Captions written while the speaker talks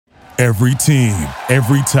Every team,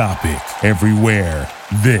 every topic, everywhere.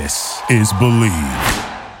 This is Believe.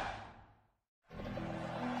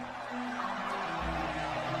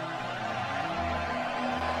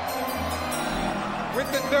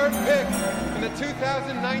 With the third pick in the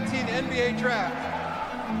 2019 NBA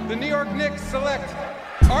Draft, the New York Knicks select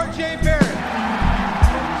R.J. Barrett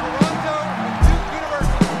from Toronto and Duke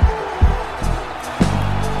University.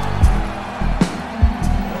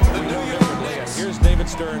 The New York Knicks. Here's David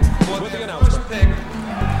Stern with the announcement. First pick,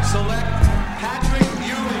 select Patrick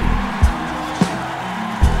Ewing.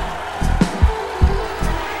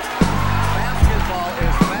 Basketball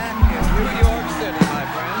is back in New York City, my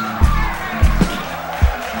friends.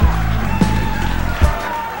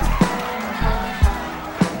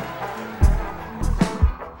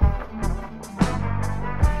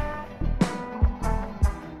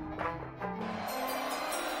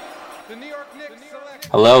 The New York Knicks select.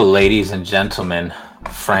 Hello, ladies and gentlemen,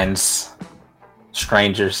 friends,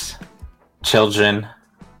 strangers, children,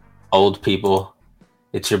 old people.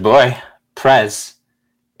 It's your boy, Prez,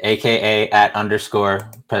 aka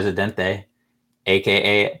 @_Presidente,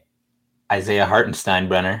 aka Isaiah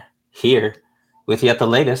Hartensteinbrenner, here with yet the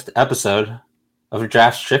latest episode of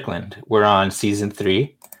Draft Strickland. We're on season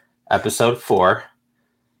 3, episode 4.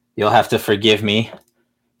 You'll have to forgive me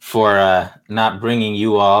for not bringing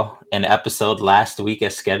you all an episode last week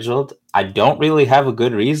as scheduled. I don't really have a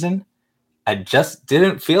good reason. I just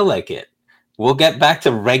didn't feel like it. We'll get back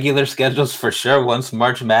to regular schedules for sure once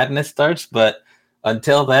March Madness starts, but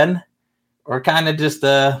until then, we're kind of just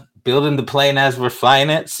building the plane as we're flying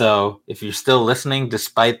it. So if you're still listening,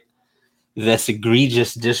 despite this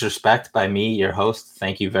egregious disrespect by me, your host,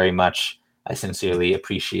 thank you very much. I sincerely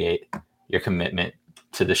appreciate your commitment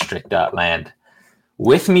to the Strick.land.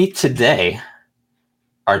 With me today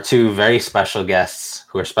are two very special guests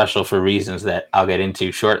who are special for reasons that I'll get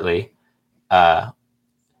into shortly.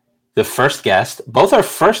 The first guest, both are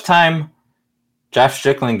first-time Draft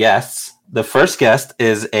Strickland guests. The first guest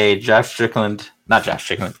is a The Strickland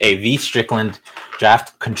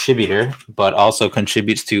draft contributor, but also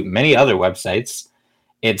contributes to many other websites.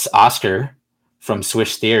 It's Oscar from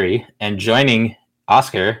SWISH Theory, and joining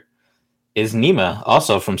Oscar is Neema,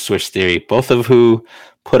 also from SWISH Theory, both of who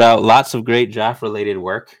put out lots of great draft-related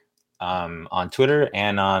work on Twitter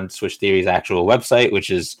and on SWISH Theory's actual website, which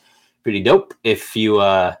is pretty dope. If you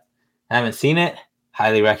haven't seen it,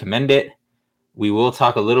 highly recommend it. We will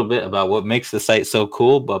talk a little bit about what makes the site so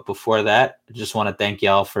cool, but before that, I just want to thank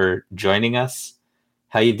y'all for joining us.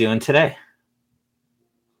 How you doing today?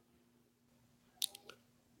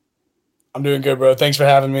 I'm doing good, bro. Thanks for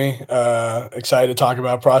having me. Excited to talk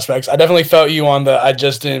about prospects. I definitely felt you on the I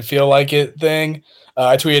just didn't feel like it thing.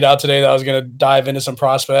 I tweeted out today that I was going to dive into some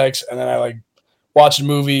prospects, and then I watched a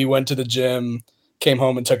movie, went to the gym, came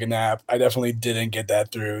home and took a nap. I definitely didn't get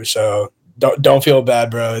that through. So don't feel bad,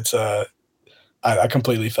 bro. It's I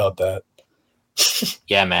completely felt that.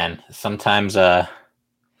 Yeah, man. Sometimes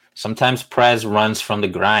Prez runs from the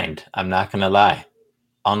grind. I'm not going to lie.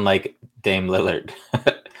 Unlike Dame Lillard.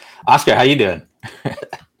 Oscar, how you doing?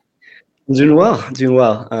 I'm doing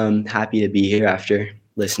well. Happy to be here after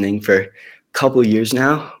listening for a couple years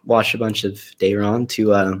now. Watched a bunch of Dayron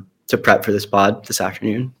to prep for this pod this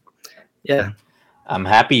afternoon. Yeah. I'm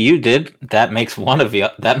happy you did. That makes one of you.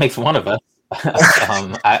 That makes one of us.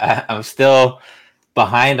 I'm still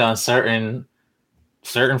behind on certain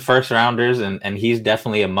first rounders, and he's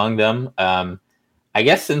definitely among them. I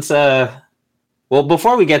guess since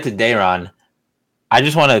before we get to Dayron, I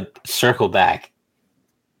just want to circle back.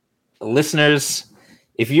 Listeners,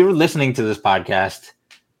 if you're listening to this podcast,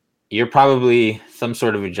 you're probably some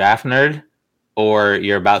sort of a draft nerd, or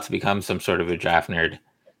you're about to become some sort of a draft nerd.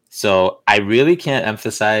 So I really can't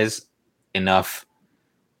emphasize enough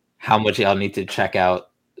how much y'all need to check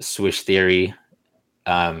out SWISH Theory,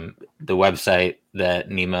 the website that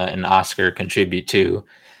Neema and Oscar contribute to.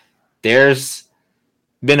 There's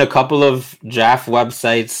been a couple of draft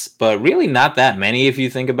websites, but really not that many if you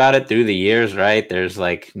think about it through the years, right? There's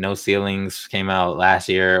No Ceilings came out last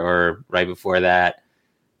year or right before that.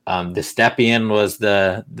 The Stepien was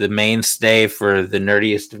the mainstay for the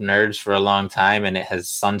nerdiest of nerds for a long time, and it has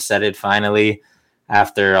sunsetted finally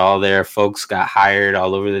after all their folks got hired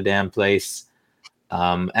all over the damn place.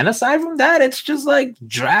 And aside from that, it's just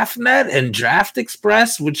DraftNet and Draft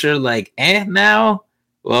Express, which are now,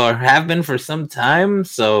 or have been for some time.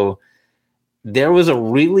 So there was a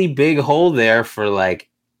really big hole there for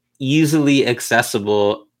easily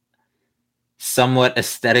accessible, somewhat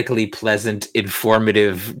aesthetically pleasant,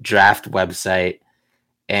 informative draft website.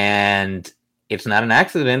 And it's not an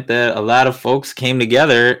accident that a lot of folks came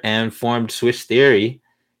together and formed SWISH Theory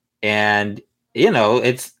And,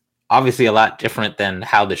 it's obviously a lot different than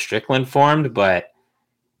how the Strickland formed, but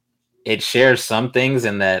it shares some things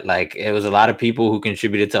in that, like, it was a lot of people who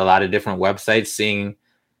contributed to a lot of different websites seeing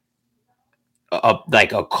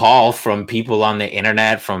a call from people on the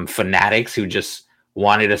internet, from fanatics who just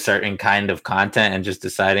wanted a certain kind of content and just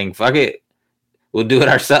deciding, fuck it, we'll do it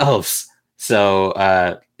ourselves. So,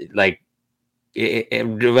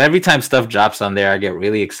 every time stuff drops on there, I get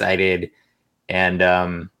really excited,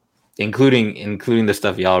 and including the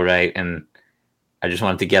stuff y'all write. And I just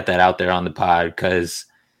wanted to get that out there on the pod because,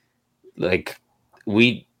 like,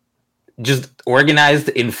 we just organized,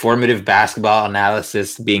 informative basketball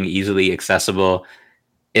analysis being easily accessible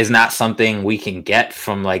is not something we can get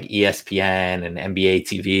from like ESPN and NBA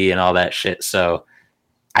TV and all that shit. So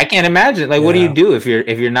I can't imagine, like, what do you do if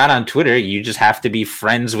you're not on Twitter? You just have to be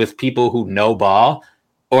friends with people who know ball,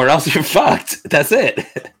 or else you're fucked. That's it.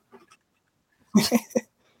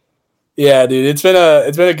 Yeah, dude, it's been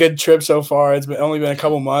a good trip so far. It's only been a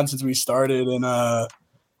couple months since we started, and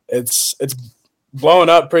it's blowing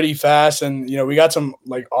up pretty fast. And we got some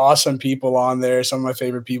like awesome people on there. Some of my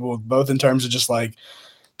favorite people, both in terms of just like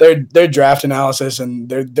their draft analysis and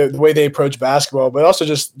the way they approach basketball, but also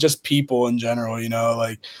just people in general.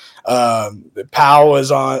 Like Powell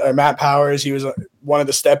was on, or Matt Powers. He was one of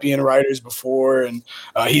the Stepien writers before, and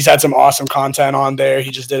he's had some awesome content on there.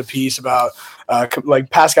 He just did a piece about like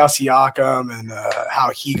Pascal Siakam and how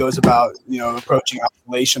he goes about approaching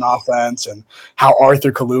isolation offense, and how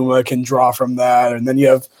Arthur Kaluma can draw from that. And then you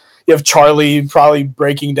have Charlie probably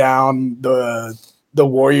breaking down the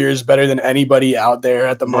Warriors better than anybody out there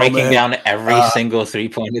at the moment. Breaking down every single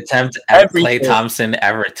 3-point attempt Klay Thompson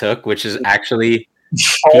ever took, which is actually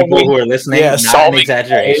people who are listening, not an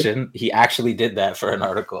exaggeration. He actually did that for an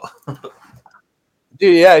article.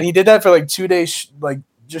 Dude, yeah, he did that for like 2 days, like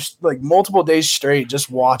just like multiple days straight, just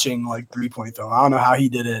watching like 3-point film. I don't know how he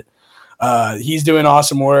did it. He's doing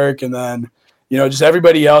awesome work, and then just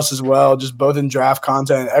everybody else as well, just both in draft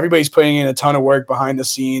content. Everybody's putting in a ton of work behind the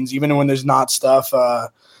scenes, even when there's not stuff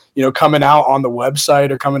coming out on the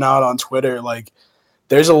website or coming out on Twitter. Like,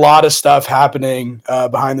 there's a lot of stuff happening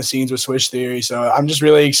behind the scenes with Swish Theory. So I'm just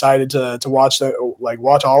really excited to watch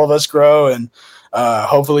all of us grow, and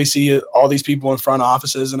hopefully see all these people in front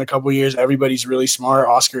offices in a couple of years. Everybody's really smart,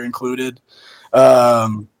 Oscar included.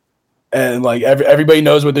 And like everybody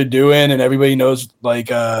knows what they're doing, and everybody knows they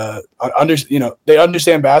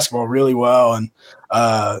understand basketball really well, and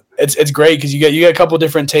it's great because you get a couple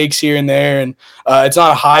different takes here and there, and it's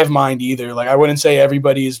not a hive mind either. Like, I wouldn't say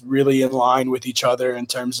everybody is really in line with each other in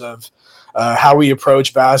terms of how we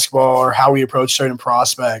approach basketball or how we approach certain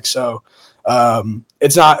prospects. So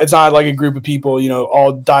it's not like a group of people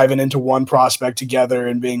all diving into one prospect together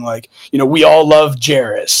and being like we all love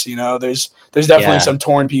Jarris. There's definitely some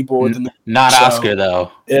torn people within not Oscar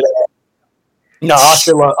though. No,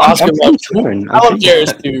 Oscar loves torn. I love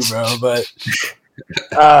Jarris too, bro, but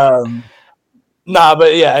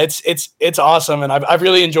but yeah, it's awesome, and I've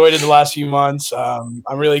really enjoyed it the last few months. I'm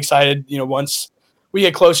really excited once we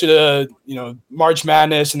get closer to March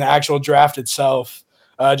Madness and the actual draft itself,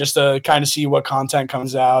 just to kind of see what content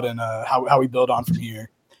comes out and how we build on from here.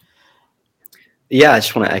 Yeah, I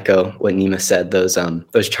just want to echo what Neema said. Those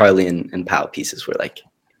Charlie and Powell pieces were like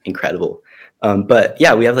incredible. But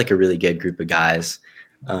yeah, we have like a really good group of guys.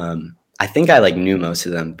 I think I like knew most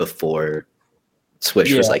of them before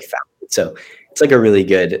Swish was like founded. So it's like a really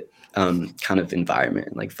good kind of environment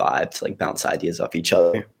and like vibe to like bounce ideas off each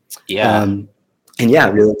other. Yeah. And yeah,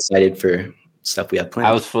 really excited for stuff we have planned.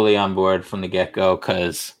 I was fully on board from the get-go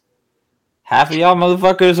because half of y'all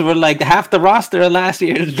motherfuckers were like half the roster of last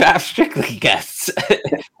year's draft Strickland guests,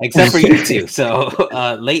 except for you two. So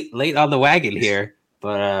late on the wagon here,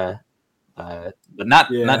 but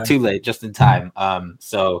not too late, just in time.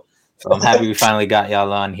 So I'm happy we finally got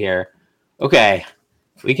y'all on here. Okay,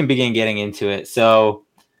 we can begin getting into it. So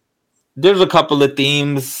there's a couple of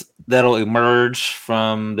themes that'll emerge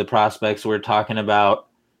from the prospects we're talking about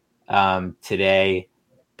today,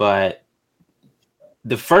 but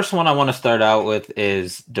the first one I want to start out with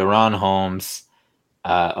is Deron Holmes,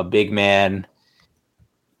 a big man.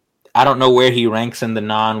 I don't know where he ranks in the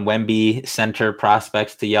non-Wemby center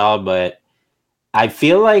prospects to y'all, but I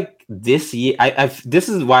feel like this year, this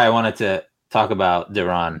is why I wanted to talk about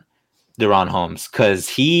Deron Holmes, because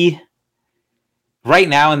he, right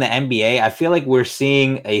now in the NBA, I feel like we're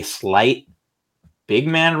seeing a slight big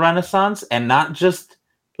man renaissance, and not just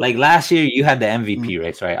like last year you had the MVP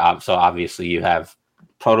race, right? So obviously you have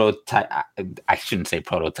prototype. I shouldn't say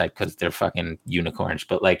prototype because they're fucking unicorns,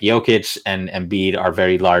 but like Jokic and Embiid are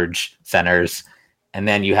very large centers, and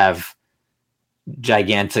then you have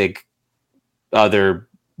gigantic other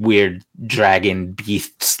weird dragon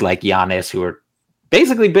beasts like Giannis, who are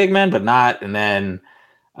basically big men, but not. And then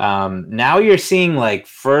now you're seeing like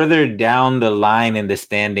further down the line in the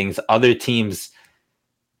standings, other teams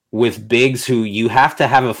with bigs who you have to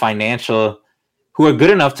have who are good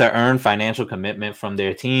enough to earn financial commitment from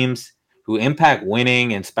their teams, who impact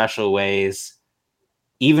winning in special ways,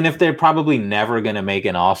 even if they're probably never going to make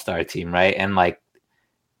an all-star team, right? And like,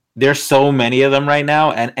 there's so many of them right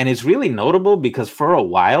now. And it's really notable because for a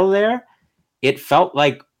while there, it felt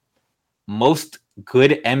like most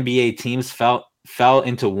good NBA teams fell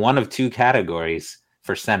into one of two categories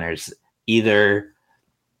for centers. Either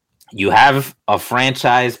you have a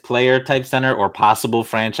franchise player type center or possible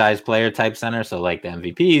franchise player type center. So like the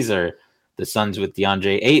MVPs or the Suns with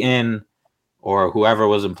DeAndre Ayton or whoever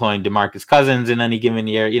was employing DeMarcus Cousins in any given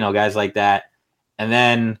year, guys like that. And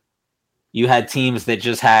then you had teams that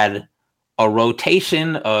just had a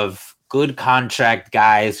rotation of good contract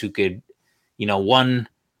guys who could, one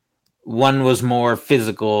was more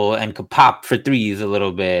physical and could pop for threes a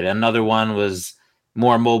little bit. Another one was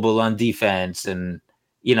more mobile on defense. And,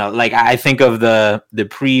 like I think of the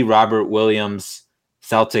pre-Robert Williams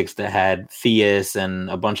Celtics that had Theus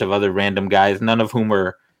and a bunch of other random guys, none of whom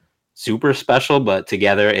were super special, but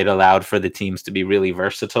together it allowed for the teams to be really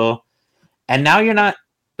versatile. And now you're not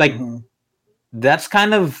like, that's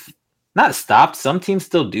kind of not stopped. Some teams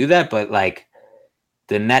still do that, but like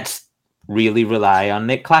the Nets really rely on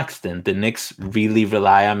Nick Claxton. The Knicks really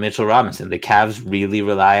rely on Mitchell Robinson. The Cavs really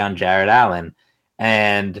rely on Jared Allen.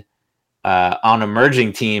 And on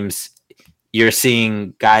emerging teams, you're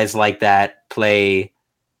seeing guys like that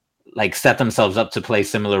set themselves up to play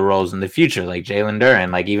similar roles in the future, like Jalen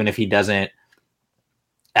Duren. Like, even if he doesn't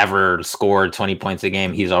ever score 20 points a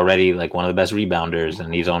game, he's already like one of the best rebounders,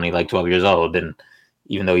 and he's only like 12 years old. And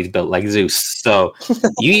even though he's built like Zeus. So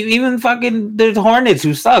even fucking the Hornets,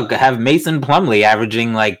 who suck, have Mason Plumlee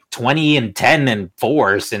averaging like 20 and 10 and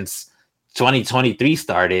 4 since 2023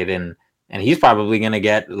 started. And he's probably going to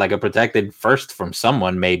get like a protected first from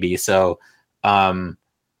someone maybe. So first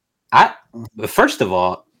of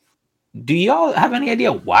all, do y'all have any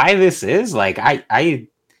idea why this is? Like, I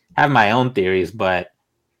have my own theories, but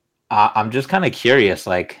I'm just kind of curious.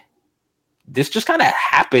 Like, this just kind of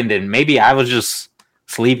happened, and maybe I was just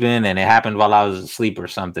sleeping and it happened while I was asleep or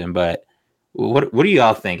something. But what do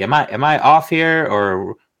y'all think? Am I off here,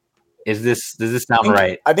 or does this sound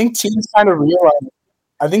right? I think teams kind of realize.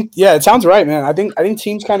 It sounds right, man. I think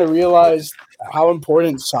teams kind of realize how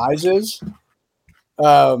important size is,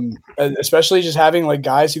 especially just having like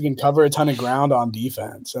guys who can cover a ton of ground on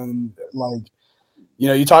defense. And like,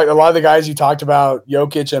 you talk a lot of the guys you talked about,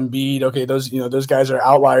 Jokic, Embiid. Okay, those guys are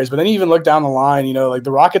outliers. But then you even look down the line. Like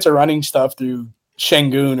the Rockets are running stuff through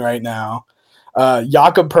Şengün right now.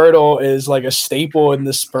 Jakob Poeltl is like a staple in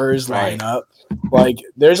the Spurs lineup. Like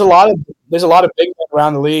there's a lot of big men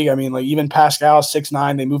around the league. I mean, like even Pascal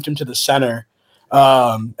 6'9", they moved him to the center.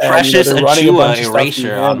 Precious Achiuwa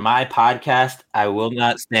erasure on my podcast. I will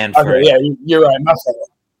not stand for it. Yeah, you're right.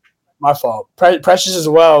 My fault. Precious as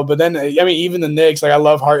well. But then, I mean, even the Knicks, like I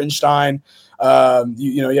love Hartenstein.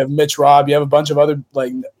 You have Mitch Robb. You have a bunch of other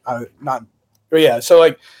So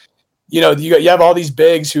like, you have all these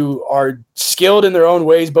bigs who are skilled in their own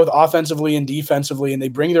ways, both offensively and defensively, and they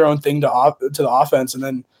bring their own thing to the offense. And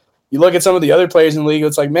then you look at some of the other players in the league,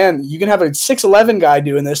 it's like, man, you can have a 6'11" guy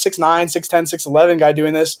doing this, 6'9", 6'10", 6'11" guy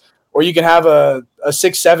doing this, or you can have a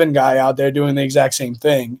 6'7" guy out there doing the exact same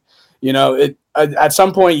thing. At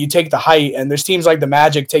some point you take the height, and there's teams like the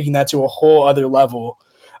Magic taking that to a whole other level.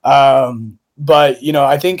 But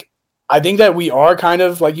I think that we are kind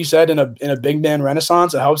of, like you said, in a big man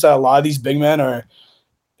renaissance. It helps that a lot of these big men are,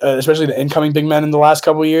 especially the incoming big men in the last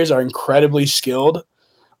couple of years, are incredibly skilled.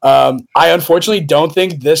 I unfortunately don't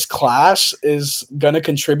think this class is going to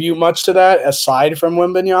contribute much to that aside from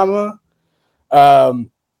Wembanyama.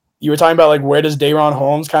 You were talking about like where does Day'Ron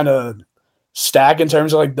Holmes kind of stack in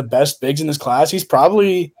terms of like the best bigs in this class. He's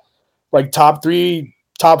probably like top 3,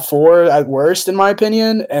 top 4 at worst, in my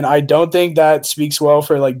opinion. And I don't think that speaks well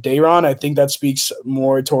for like Day'Ron. I think that speaks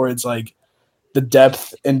more towards like the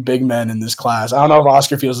depth in big men in this class. I don't know if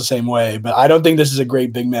Oscar feels the same way, but I don't think this is a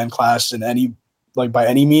great big man class by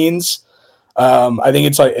any means. I think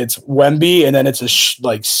it's Wemby, and then it's a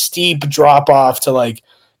steep drop off to like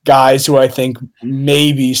guys who I think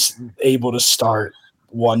may be able to start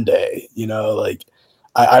one day.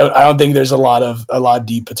 I don't think there's a lot of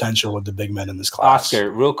deep potential with the big men in this class.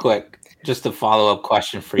 Oscar, real quick, just a follow-up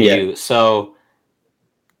question for you. So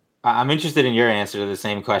I'm interested in your answer to the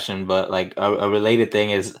same question, but like a related thing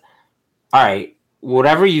is, all right,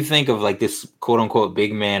 whatever you think of like this quote unquote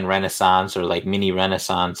big man renaissance or like mini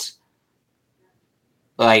renaissance,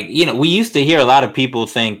 like, we used to hear a lot of people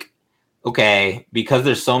think, okay, because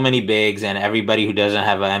there's so many bigs and everybody who doesn't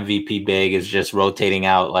have an MVP big is just rotating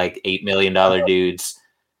out like $8 million dudes.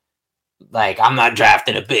 Like, I'm not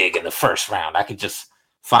drafting a big in the first round. I could just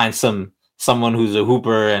find someone who's a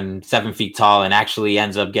hooper and 7 feet tall and actually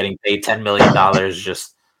ends up getting paid $10 million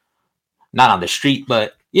just not on the street,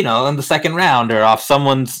 but in the second round or off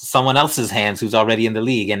someone else's hands who's already in the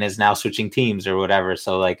league and is now switching teams or whatever.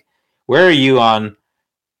 So like, where are you on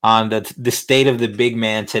the state of the big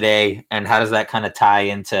man today, and how does that kind of tie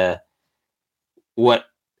into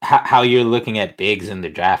how you're looking at bigs in the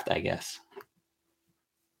draft, I guess?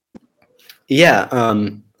 Yeah,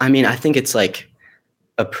 I mean, I think it's like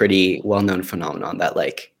a pretty well-known phenomenon that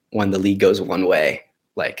like when the league goes one way,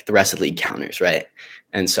 like the rest of the league counters, right?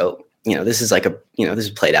 And so, this is like this is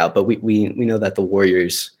played out, but we know that the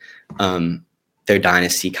Warriors, their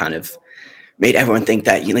dynasty kind of made everyone think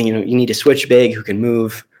that you need to switch big who can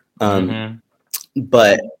move.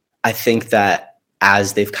 But I think that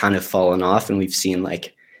as they've kind of fallen off and we've seen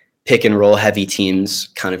like pick and roll heavy teams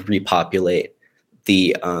kind of repopulate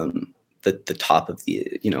the top of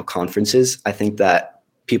the conferences, I think that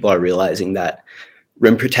people are realizing that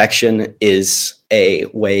rim protection is a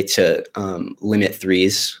way to limit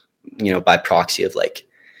threes, by proxy of like,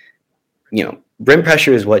 rim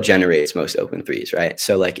pressure is what generates most open threes, right?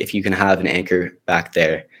 So like if you can have an anchor back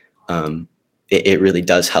there, it really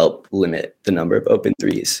does help limit the number of open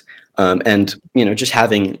threes. And just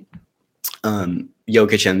having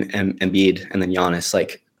Jokic and Embiid and then Giannis,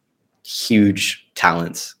 like huge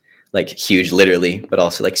talents, like huge literally, but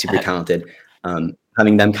also like super talented,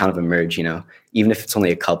 having them kind of emerge, even if it's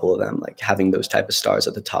only a couple of them, like having those type of stars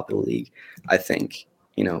at the top of the league, I think,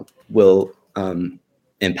 will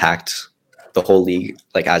impact the whole league,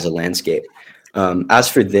 like as a landscape. As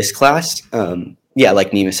for this class, yeah,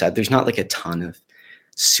 like Neema said, there's not like a ton of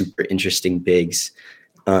super interesting bigs.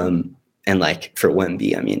 And like for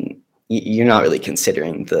Wemby, I mean, you're not really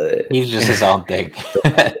considering he's just his own thing.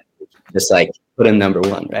 Just like put him number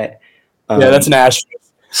one, right? Yeah, that's an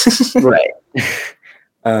asterisk. Right.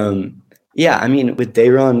 Yeah, I mean, with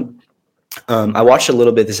Day'Ron, I watched a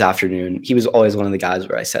little bit this afternoon. He was always one of the guys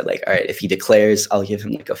where I said, like, all right, if he declares, I'll give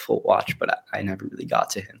him like a full watch, but I never really got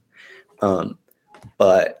to him.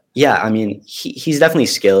 But yeah, I mean, he's definitely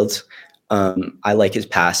skilled. I like his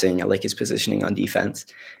passing. I like his positioning on defense.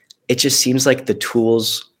 It just seems like the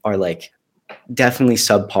tools are like definitely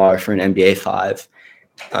subpar for an NBA 5.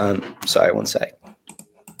 Sorry, one sec.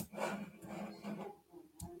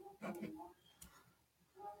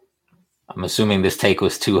 I'm assuming this take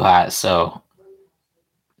was too hot, so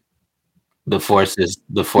the forces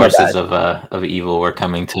of evil were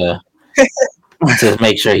coming to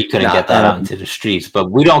make sure he couldn't get that out into the streets.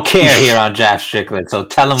 But we don't care here on Draft Strickland. So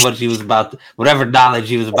tell him whatever knowledge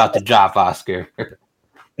he was about to drop, Oscar.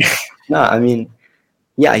 No, I mean,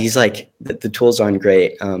 yeah, he's like the tools aren't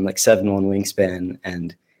great. Like 7'1" wingspan,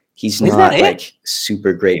 and he's not like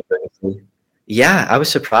super great vertically. Yeah, I was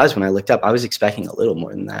surprised when I looked up. I was expecting a little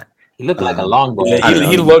more than that. He looked like a long boy.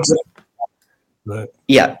 He looks. But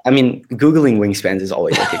yeah, I mean, Googling wingspans is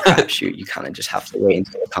always like a crapshoot. You kind of just have to wait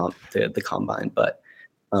until the combine. But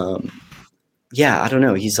yeah, I don't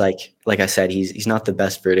know. He's like I said, he's not the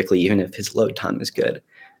best vertically, even if his load time is good.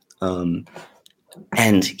 And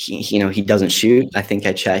he doesn't shoot. I think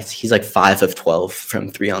I checked. He's like 5 of 12 from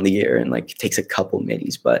 3 on the year, and like takes a couple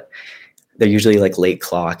middies, but they're usually like late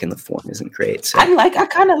clock, and the form isn't great. So I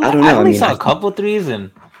only saw a couple threes, and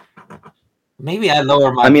maybe I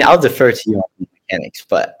lower my. I mean, I'll defer to you on the mechanics,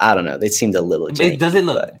 but I don't know. They seemed a little. Janky, does it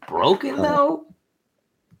look broken though?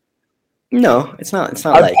 No, it's not. It's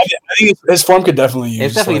not like. I think his form could definitely use.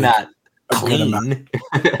 It's definitely like, not clean.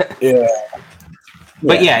 Yeah,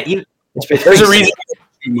 but yeah, there's a reason.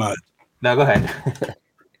 Too much. No, go ahead.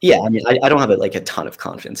 Yeah, I mean, I don't have like a ton of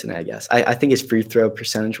confidence in it, I guess. I think his free throw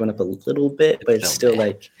percentage went up a little bit, but it's still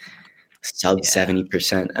like sub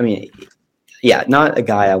 70%. I mean, yeah, not a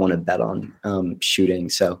guy I want to bet on shooting.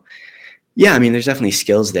 So, yeah, I mean, there's definitely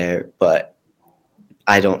skills there, but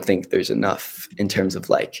I don't think there's enough in terms of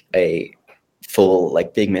like a full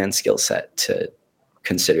like big man skill set to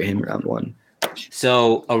consider him round 1.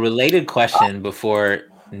 So, a related question before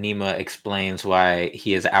Neema explains why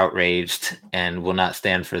he is outraged and will not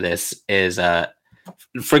stand for this is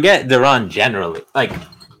forget Day'Ron generally. Like,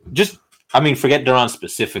 forget Day'Ron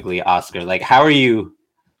specifically, Oscar. Like, how are you?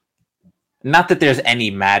 Not that there's any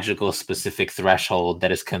magical specific threshold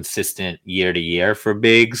that is consistent year to year for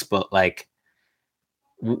bigs, but like,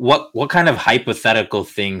 what kind of hypothetical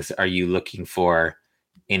things are you looking for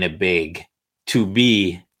in a big to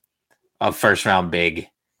be a first round big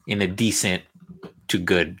in a decent to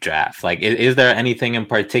good draft? Like, is there anything in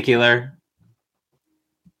particular?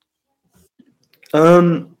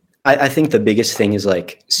 I think the biggest thing is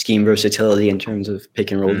like scheme versatility in terms of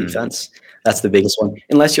pick and roll defense. That's the biggest one.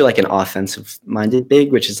 Unless you're like an offensive minded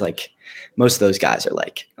big, which is like most of those guys are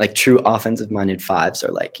like true offensive minded fives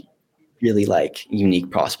are like really like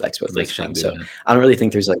unique prospects both Like those times. So I don't really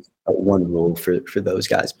think there's like a one rule for those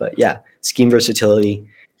guys. But yeah, scheme versatility,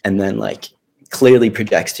 and then like clearly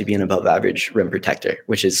projects to be an above average rim protector,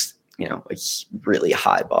 which is, you know, a really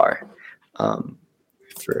high bar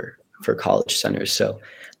for college centers. So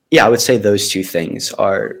yeah, I would say those two things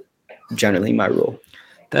are generally my rule.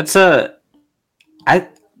 That's I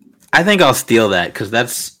think I'll steal that, because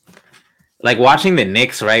that's like watching the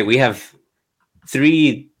Knicks, right? We have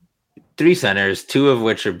three centers, two of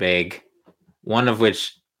which are big, one of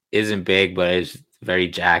which isn't big but is very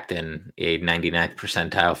jacked and a 99th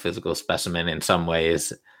percentile physical specimen in some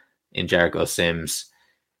ways in Jericho Sims.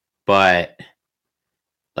 But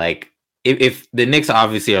like, if the Knicks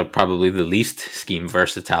obviously are probably the least scheme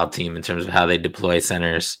versatile team in terms of how they deploy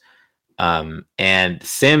centers, and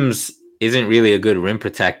Sims isn't really a good rim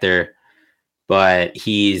protector, but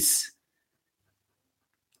he's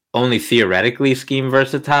only theoretically scheme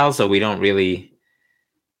versatile, so we don't really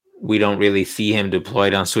see him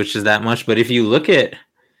deployed on switches that much. But if you look at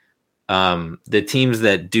the teams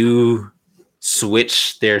that do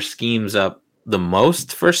switch their schemes up the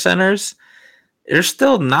most for centers, there's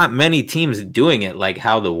still not many teams doing it like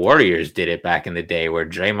how the Warriors did it back in the day, where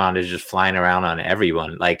Draymond is just flying around on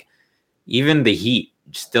everyone. Like, even the Heat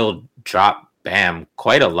still drop Bam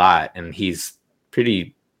quite a lot, and he's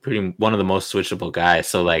pretty one of the most switchable guys.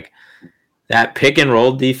 So like, that pick and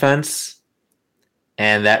roll defense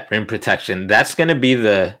and that rim protection, that's going to be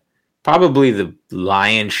probably the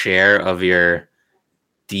lion's share of your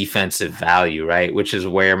defensive value, right? Which is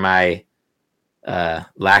where my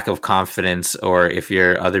lack of confidence, or if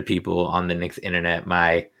you're other people on the Knicks internet,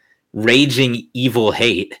 my raging evil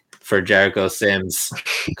hate for Jericho Sims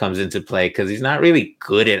comes into play, because he's not really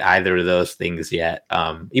good at either of those things yet.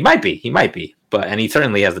 He might be, but, and he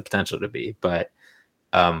certainly has the potential to be, but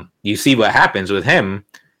you see what happens with him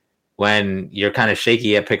when you're kind of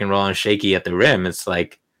shaky at pick and roll and shaky at the rim. It's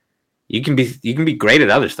like, you can be great at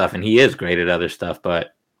other stuff, and he is great at other stuff,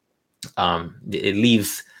 but it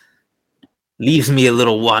leaves me a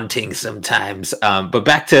little wanting sometimes. But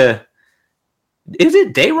back to, is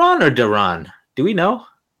it Dayron or Daron? Do we know?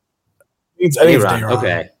 I think it's Dayron.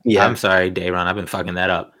 Okay. Yeah. I'm sorry, Dayron. I've been fucking that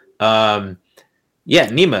up. Yeah,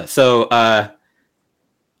 Neema. So, I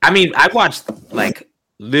mean, I watched like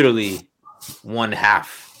literally one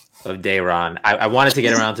half of Dayron. I wanted to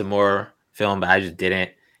get around to more film, but I just didn't.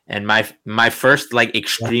 And my first like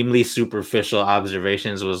extremely superficial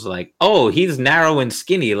observations was like, oh, he's narrow and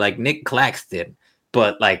skinny like Nick Claxton.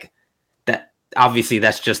 But like, that obviously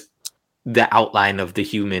that's just the outline of the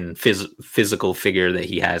human physical figure that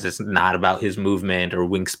he has. It's not about his movement or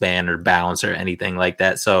wingspan or balance or anything like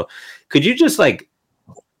that. So could you just like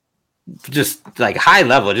high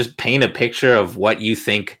level, just paint a picture of what you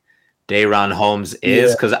think Dayron Holmes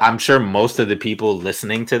is? Because I'm sure most of the people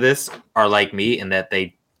listening to this are like me in that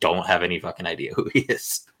they don't have any fucking idea who he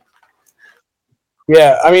is.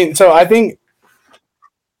 Yeah, I mean, so I think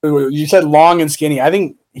you said long and skinny. I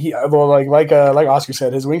think he, well, like Oscar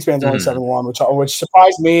said, his wingspan's only 7'1", which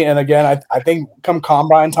surprised me. And again, I think come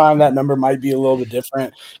combine time, that number might be a little bit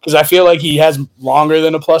different, because I feel like he has longer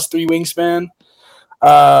than a +3 wingspan.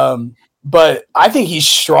 But I think he's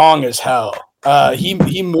strong as hell.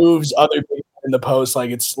 He moves other people in the post like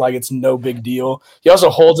it's no big deal. He also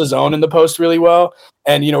holds his own in the post really well.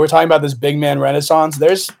 And we're talking about this big man renaissance.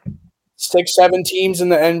 There's 6-7 teams in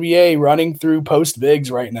the NBA running through post bigs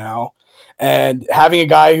right now, and having a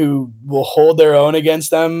guy who will hold their own against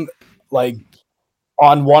them, like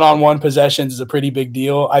on one-on-one possessions, is a pretty big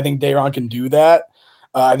deal. I think Dayron can do that.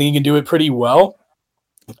 I think he can do it pretty well.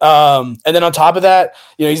 And then on top of that,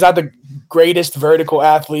 he's not the greatest vertical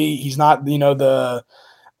athlete. He's not, we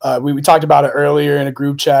talked about it earlier in a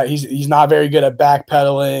group chat. He's not very good at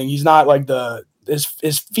backpedaling. He's not like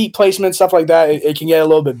his feet placement, stuff like that. It can get a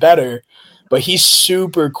little bit better, but he's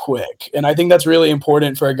super quick. And I think that's really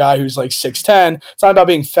important for a guy who's like 6'10". It's not about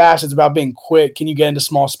being fast. It's about being quick. Can you get into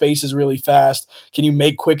small spaces really fast? Can you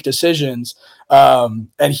make quick decisions? And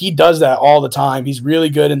he does that all the time. He's really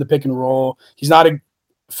good in the pick and roll. He's not a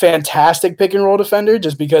fantastic pick and roll defender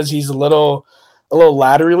just because he's a little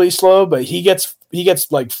laterally slow, but he gets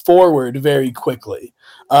like forward very quickly.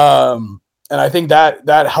 And I think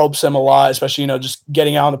that helps him a lot, especially, just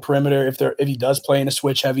getting out on the perimeter if he does play in a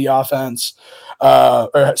switch heavy offense,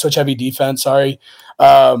 or switch heavy defense, sorry.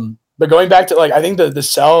 But going back to, I think the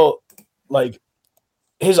sell,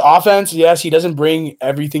 his offense, yes, he doesn't bring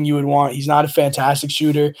everything you would want. He's not a fantastic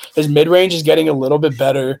shooter. His mid-range is getting a little bit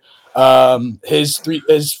better. His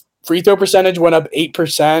free throw percentage went up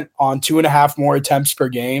 8% on 2.5 more attempts per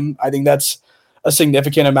game. I think that's a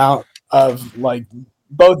significant amount of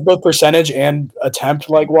both percentage and attempt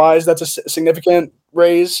wise. That's a significant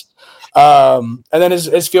raise. And then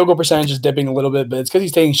his field goal percentage is dipping a little bit, but it's because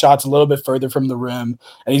he's taking shots a little bit further from the rim,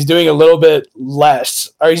 and he's doing a little bit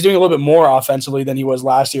more offensively than he was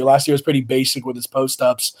last year. Last year was pretty basic with his post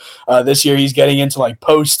ups. This year he's getting into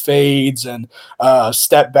post fades and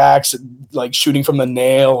step backs, shooting from the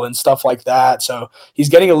nail and stuff like that. So he's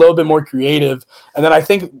getting a little bit more creative. And then I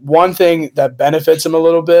think one thing that benefits him a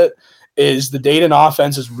little bit is the Dayton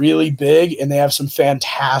offense is really big, and they have some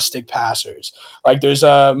fantastic passers. There's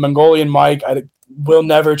a Mongolian Mike. I will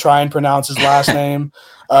never try and pronounce his last name.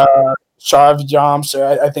 Sharvjams,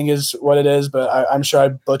 I think is what it is, but I'm sure I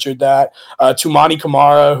butchered that. Tumani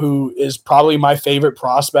Kamara, who is probably my favorite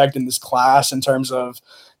prospect in this class in terms of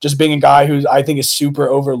just being a guy who I think is super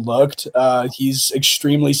overlooked. He's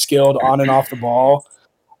extremely skilled on and off the ball.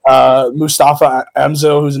 Mustafa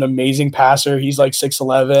Emzo, who's an amazing passer. He's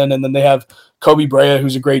 6'11", and then they have Kobe Brea,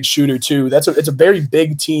 who's a great shooter too. It's a very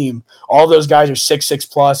big team. All of those guys are 6'6"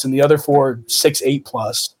 plus, and the other 4 6'8"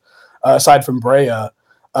 plus, aside from Brea.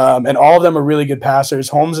 And all of them are really good passers.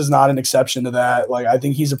 Holmes is not an exception to that. I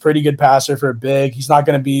think he's a pretty good passer for a big. He's not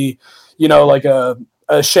going to be, like a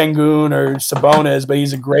Şengün or Sabonis, but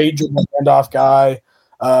he's a great dribble handoff guy.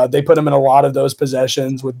 They put him in a lot of those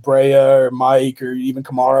possessions with Brea or Mike or even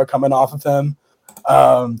Kamara coming off of him.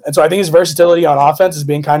 And so I think his versatility on offense is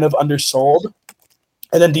being kind of undersold.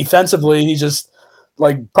 And then defensively, he's just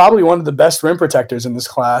probably one of the best rim protectors in this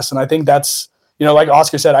class. And I think that's, like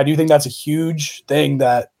Oscar said, I do think that's a huge thing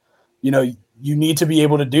that, you need to be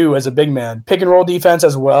able to do as a big man. Pick and roll defense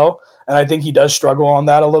as well. And I think he does struggle on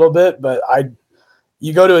that a little bit, but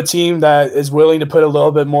you go to a team that is willing to put a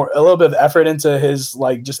little bit of effort into his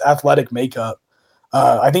just athletic makeup.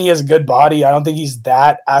 I think he has a good body. I don't think he's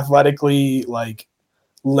that athletically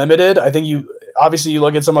limited. I think you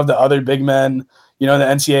look at some of the other big men, in the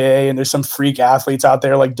NCAA, and there's some freak athletes out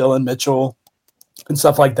there like Dylan Mitchell and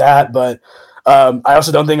stuff like that. But I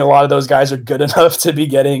also don't think a lot of those guys are good enough to be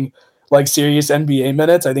getting serious NBA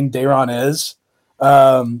minutes. I think Day'Ron is.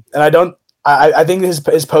 And I think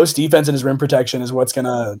his post defense and his rim protection is what's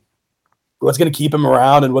gonna keep him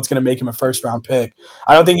around and what's gonna make him a first round pick.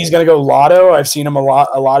 I don't think he's gonna go lotto. I've seen him a lot.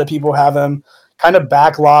 A lot of people have him kind of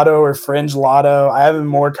back lotto or fringe lotto. I have him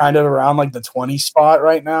more kind of around the 20 spot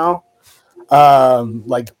right now,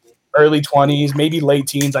 early 20s, maybe late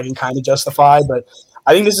teens. I can kind of justify, but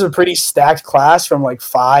I think this is a pretty stacked class from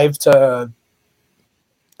 5 to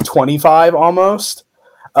 25 almost.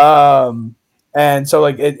 And so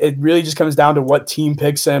it really just comes down to what team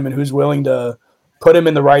picks him and who's willing to put him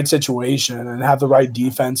in the right situation and have the right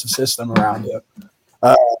defensive system around him.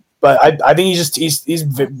 But I think he's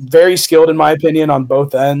very skilled in my opinion on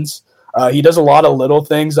both ends. He does a lot of little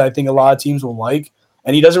things that I think a lot of teams will like,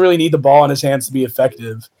 and he doesn't really need the ball in his hands to be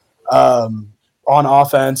effective on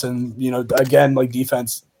offense. And again,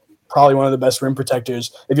 defense, probably one of the best rim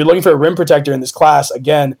protectors. If you're looking for a rim protector in this class,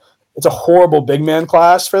 again, it's a horrible big man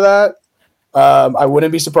class for that. I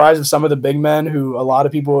wouldn't be surprised if some of the big men who a lot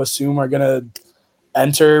of people assume are going to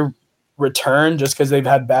enter return just because they've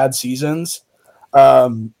had bad seasons.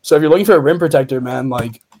 So if you're looking for a rim protector, man,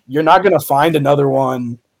 you're not going to find another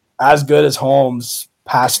one as good as Holmes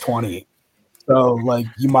past 20. So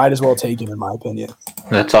you might as well take him, in my opinion.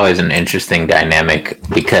 That's always an interesting dynamic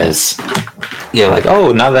because you're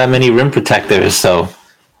not that many rim protectors. So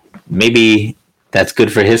maybe that's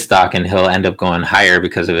good for his stock and he'll end up going higher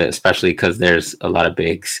because of it, especially because there's a lot of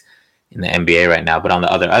bigs in the NBA right now. But on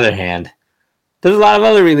the other hand, there's a lot of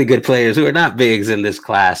other really good players who are not bigs in this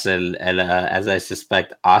class. And as I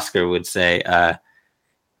suspect Oscar would say,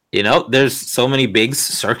 there's so many bigs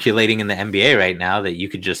circulating in the NBA right now that you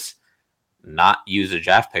could just not use a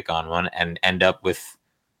draft pick on one and end up with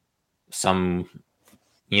some,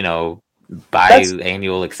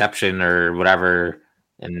 biannual exception or whatever.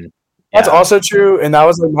 And that's also true, and that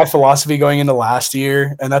was my philosophy going into last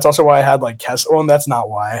year, and that's also why I had Kessler. Well, and that's not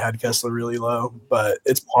why I had Kessler really low, but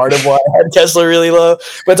it's part of why I had Kessler really low.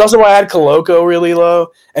 But it's also why I had Koloko really low,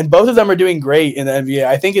 and both of them are doing great in the NBA.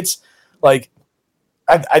 I think it's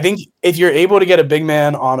I think if you're able to get a big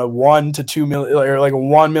man on a $1 to $2 million or a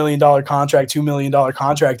 $1 million contract, $2 million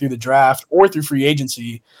contract through the draft or through free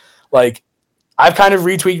agency, I've kind of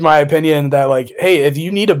retweaked my opinion that like, hey, if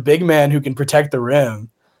you need a big man who can protect the rim,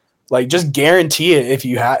 like just guarantee it if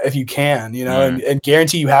you can, and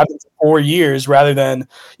guarantee you have it for 4 years rather than,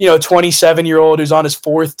 a 27-year-old who's on his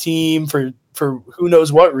 4th team for who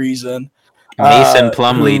knows what reason. Mason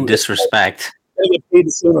Plumlee disrespect. Get paid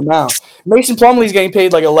the same amount. Mason Plumlee's getting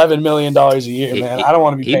paid like $11 million a year, man. I don't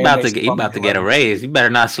want to be paying Mason He about to get a raise. You better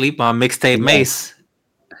not sleep on mixtape Mace.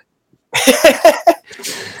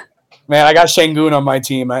 Man, I got Şengün on my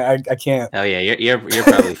team. I can't. Oh yeah, you're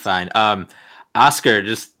probably fine. Oscar,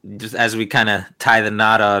 just as we kind of tie the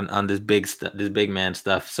knot on this big man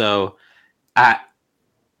stuff. So,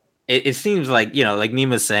 it seems like like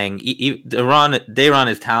Neema's saying, Day'Ron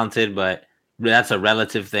is talented, but that's a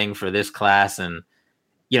relative thing for this class. And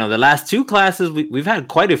the last 2 classes we've had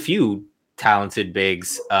quite a few talented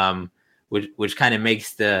bigs, which kind of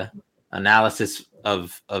makes the analysis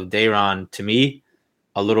of Day'Ron to me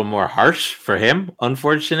a little more harsh for him,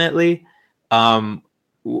 unfortunately. Do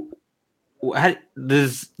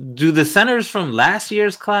the centers from last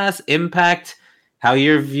year's class impact how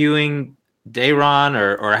you're viewing Day'Ron,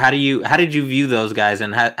 or how did you view those guys,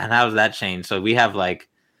 and how has that changed? So we have like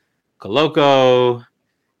Koloko,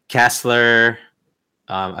 Kessler.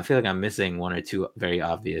 I feel like I'm missing 1 or 2 very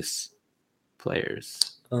obvious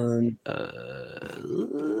players. I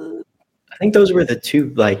think those were the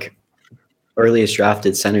 2 like earliest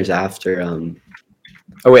drafted centers after. Duren.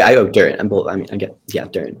 I get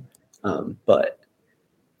Duren. But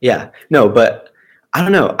I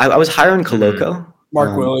don't know. I was higher on Koloko.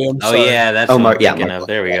 Mark Williams. Oh yeah, that's Mark. Yeah, Mark,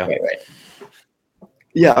 there we go. Right.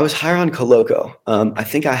 Yeah, I was higher on Koloko. I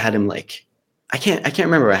think I had him like I can't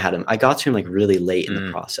remember where I had him. I got to him like really late in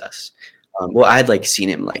the process. I had like seen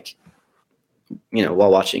him like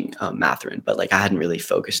while watching Matherin, but like I hadn't really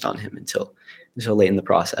focused on him until late in the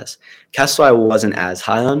process. Kessler I wasn't as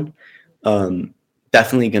high on.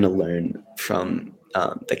 Definitely gonna learn from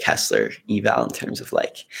the Kessler eval in terms of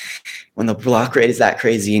like when the block rate is that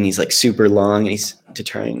crazy and he's like super long and he's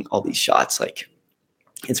deterring all these shots, like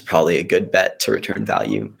it's probably a good bet to return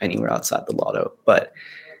value anywhere outside the lotto. But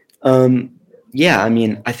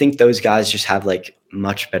I think those guys just have like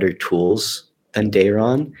much better tools than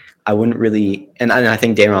Day'Ron. I wouldn't really, and I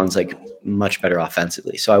think Day'Ron's like much better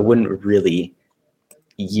offensively, so I wouldn't really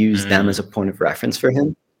use them as a point of reference for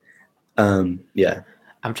him.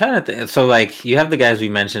 I'm trying to think. So, like, you have the guys we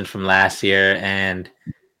mentioned from last year, and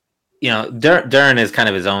Duren is kind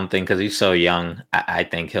of his own thing because he's so young. I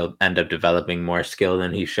think he'll end up developing more skill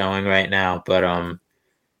than he's showing right now. But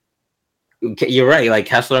you're right. Like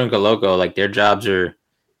Kessler and Koloko, like their jobs are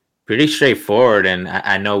pretty straightforward, and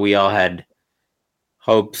I know we all had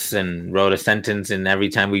hopes and wrote a sentence, and every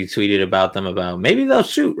time we tweeted about them about maybe they'll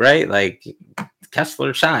shoot, right? Like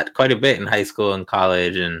Kessler shot quite a bit in high school and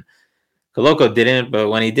college, and Koloko didn't, but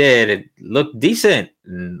when he did, it looked decent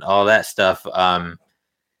and all that stuff.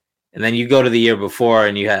 And then you go to the year before,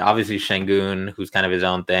 and you had obviously Şengün, who's kind of his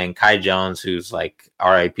own thing. Kai Jones, who's like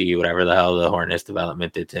RIP, whatever the hell the Hornets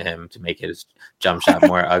development did to him to make his jump shot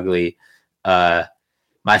more ugly.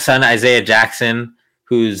 My son Isaiah Jackson,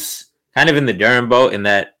 who's kind of in the Duren boat in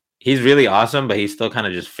that he's really awesome, but he's still kind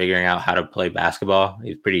of just figuring out how to play basketball.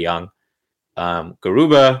 He's pretty young.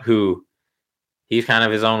 Garuba, who he's kind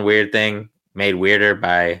of his own weird thing, made weirder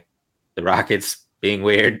by the Rockets being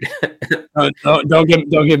weird. Don't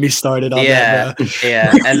get me started on that. Bro.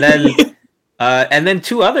 Yeah. And then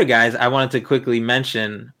 2 other guys I wanted to quickly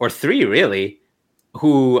mention, or 3 really,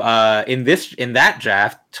 who in that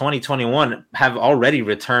draft 2021 have already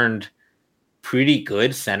returned pretty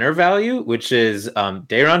good center value, which is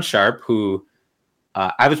Day'Ron Sharpe, who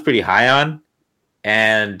I was pretty high on,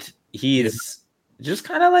 and he's just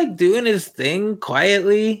kind of like doing his thing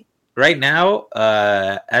quietly right now,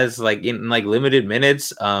 as like in like limited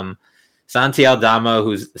minutes. Santi Aldama,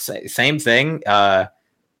 who's same thing,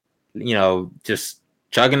 just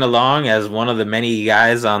chugging along as one of the many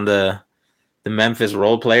guys on the Memphis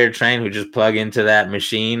role player train who just plug into that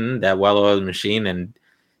machine, that well-oiled machine, and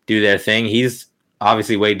do their thing. He's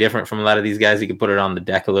obviously way different from a lot of these guys. He can put it on the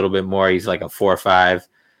deck a little bit more. He's like a 4-5.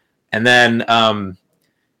 And then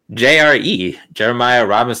JRE, Jeremiah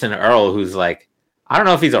Robinson Earl, who's like, I don't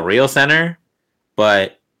know if he's a real center,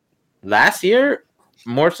 but last year,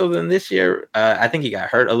 more so than this year, I think he got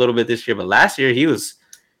hurt a little bit this year, but last year he was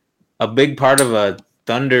a big part of a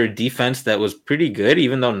Thunder defense that was pretty good,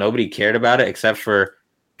 even though nobody cared about it except for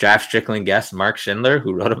draft Strickland guest Mark Schindler,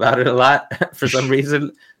 who wrote about it a lot for some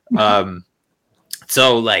reason.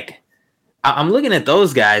 So like, I'm looking at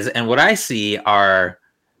those guys, and what I see are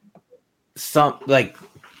some like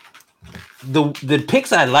the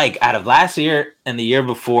picks I like out of last year and the year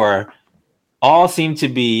before all seem to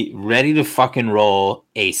be ready to fucking roll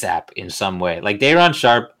ASAP in some way. Like Day'Ron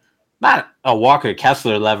Sharpe, not a Walker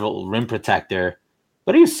Kessler level rim protector,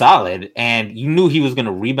 but he was solid, and you knew he was going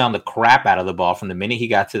to rebound the crap out of the ball from the minute he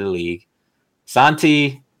got to the league.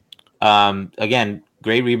 Santi, again,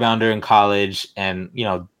 great rebounder in college, and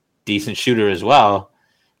decent shooter as well.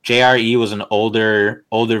 JRE was an older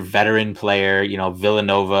veteran player.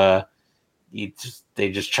 Villanova, they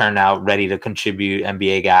just churn out ready to contribute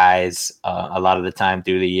NBA guys a lot of the time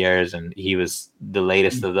through the years, and he was the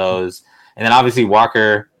latest of those. And then obviously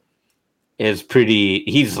Walker is pretty.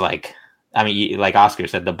 He's like Oscar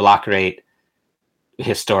said, the block rate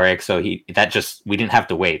historic. So we didn't have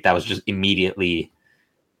to wait. That was just immediately.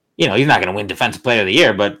 He's not going to win Defensive Player of the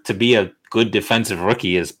Year, but to be a good defensive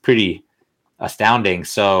rookie is pretty astounding.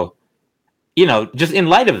 So, just in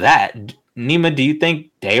light of that, Neema, do you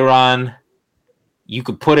think Day'Ron, you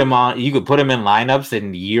could put him in lineups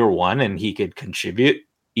in year one and he could contribute,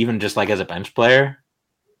 even just like as a bench player?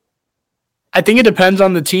 I think it depends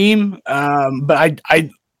on the team. But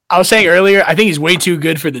I was saying earlier, I think he's way too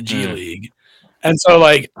good for the G League. And so,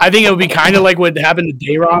 I think it would be kind of like what happened to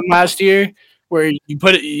Day'Ron last year, where you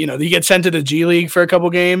put it, he gets sent to the G League for a couple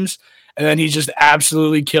games, and then he's just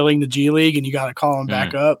absolutely killing the G League, and you got to call him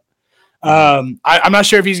back up. I'm not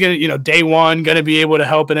sure if he's going to, day one, going to be able to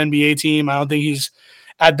help an NBA team. I don't think he's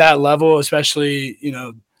at that level, especially,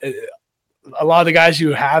 a lot of the guys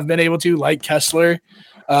who have been able to, like Kessler,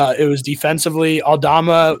 it was defensively.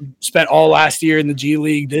 Aldama spent all last year in the G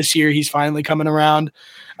League. This year, he's finally coming around.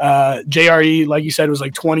 JRE, like you said, was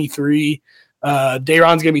 23.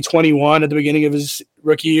 Day'Ron's going to be 21 at the beginning of his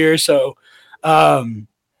rookie year. So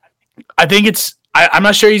I think I'm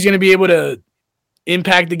not sure he's going to be able to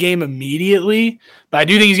impact the game immediately, but I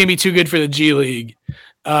do think he's going to be too good for the G League.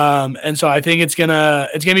 And so I think it's going to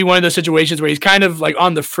be one of those situations where he's kind of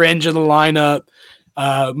on the fringe of the lineup.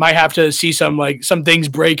 Might have to see some things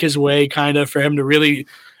break his way kind of for him to really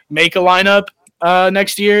make a lineup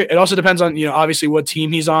next year. It also depends on, obviously what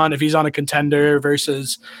team he's on. If he's on a contender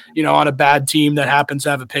versus, on a bad team that happens to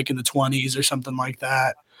have a pick in the 20s or something like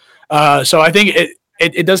that. So I think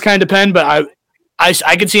it does kind of depend, but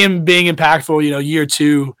I could see him being impactful, year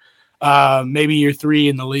two, maybe year three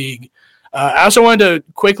in the league. I also wanted to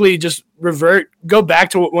quickly just go back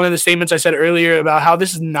to one of the statements I said earlier about how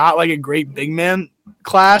this is not a great big man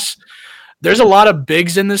class. There's a lot of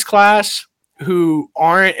bigs in this class who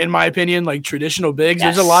aren't, in my opinion, traditional bigs.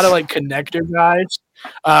 Yes. There's a lot of connector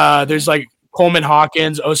guys. There's Coleman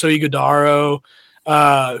Hawkins, Oso Ighodaro,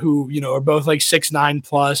 who are both 6'9"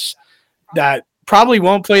 plus, that probably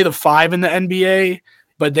won't play the 5 in the NBA,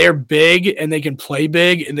 but they're big and they can play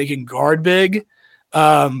big and they can guard big.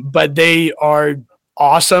 But they are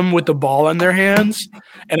awesome with the ball in their hands.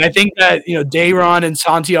 And I think that, Day'Ron and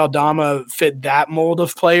Santi Aldama fit that mold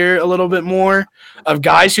of player a little bit more, of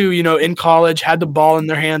guys who, in college had the ball in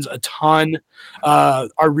their hands a ton,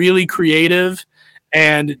 are really creative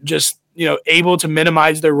and just, able to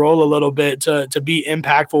minimize their role a little bit to be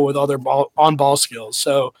impactful with all their on-ball skills.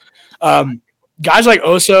 So guys like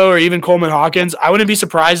Oso or even Coleman Hawkins, I wouldn't be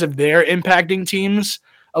surprised if they're impacting teams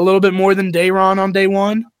a little bit more than Day'Ron on day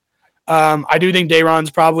one. I do think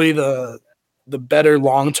Day'Ron's probably the better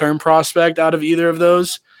long-term prospect out of either of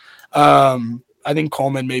those. I think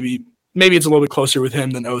Coleman maybe it's a little bit closer with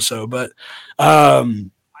him than Oso, but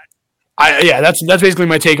that's basically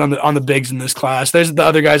my take on the bigs in this class. There's the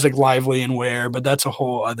other guys like Lively and Ware, but that's a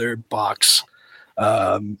whole other box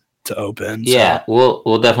to open. Yeah, so.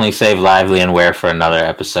 We'll definitely save Lively and Ware for another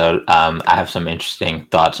episode. I have some interesting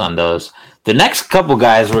thoughts on those. The next couple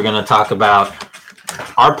guys we're going to talk about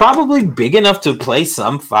are probably big enough to play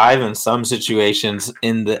some 5 in some situations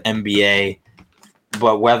in the NBA,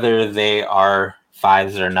 but whether they are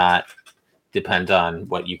 5s or not depends on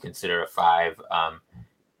what you consider a 5.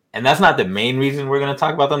 And that's not the main reason we're going to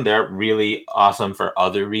talk about them. They're really awesome for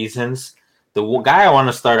other reasons. The guy I want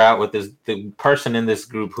to start out with is the person in this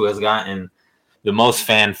group who has gotten the most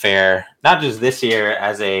fanfare, not just this year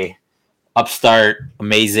as a upstart,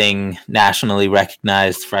 amazing, nationally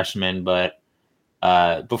recognized freshman, but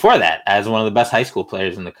before that as one of the best high school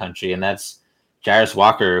players in the country, and that's Jarace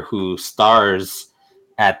Walker, who stars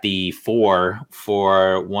at the 4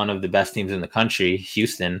 for one of the best teams in the country,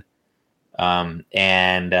 Houston.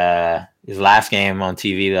 And his last game on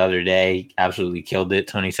TV the other day, absolutely killed it.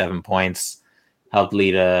 27 points, helped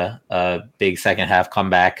lead a big second half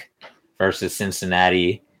comeback versus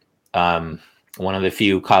Cincinnati. One of the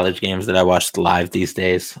few college games that I watched live these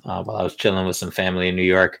days while I was chilling with some family in New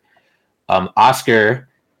York. Oscar,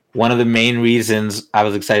 one of the main reasons I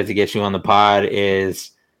was excited to get you on the pod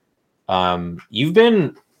is you've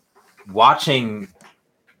been watching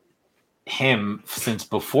him since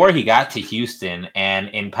before he got to Houston and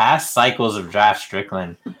in past cycles of draft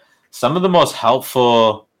Strickland, some of the most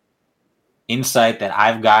helpful insight that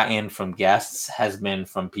I've gotten from guests has been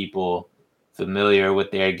from people familiar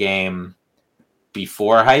with their game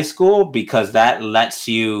before high school, because that lets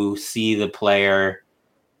you see the player.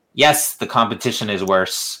 Yes, the competition is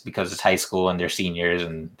worse because it's high school and they're seniors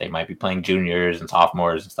and they might be playing juniors and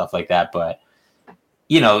sophomores and stuff like that. But,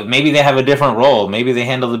 maybe they have a different role. Maybe they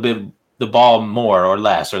handle the ball more or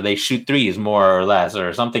less, or they shoot threes more or less,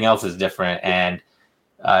 or something else is different. And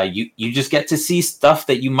you just get to see stuff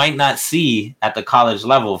that you might not see at the college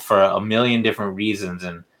level for a million different reasons.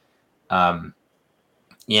 And, I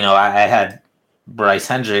had Bryce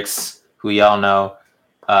Hendricks, who y'all know,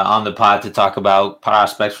 on the pod to talk about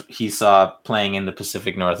prospects he saw playing in the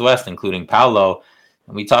Pacific Northwest, including Paolo.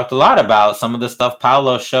 And we talked a lot about some of the stuff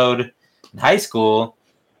Paolo showed in high school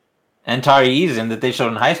and Tari Eason that they showed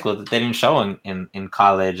in high school that they didn't show in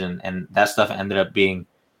college. And that stuff ended up being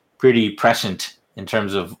pretty prescient in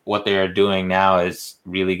terms of what they are doing now as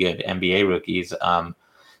really good NBA rookies.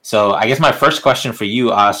 So I guess my first question for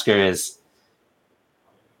you, Oscar, is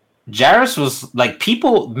Jairus was like,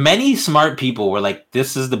 many smart people were like,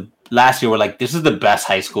 this is the best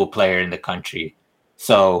high school player in the country.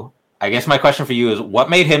 So I guess my question for you is, what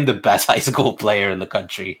made him the best high school player in the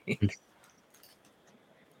country?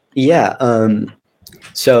 Yeah.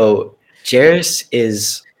 So Jairus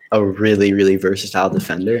is a really, really versatile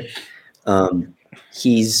defender.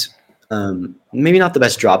 He's maybe not the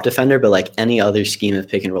best drop defender, but like any other scheme of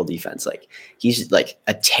pick and roll defense, like he's like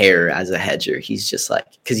a terror as a hedger. He's just like,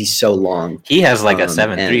 because he's so long. He has like a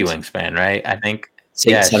 7'3" wingspan, right? I think.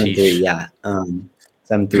 7'3", yeah.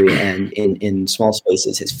 7'3", and in small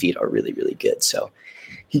spaces, his feet are really, really good. So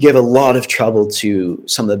he gave a lot of trouble to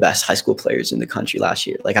some of the best high school players in the country last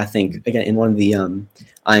year. Like I think again in one of the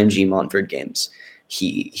IMG Montford games,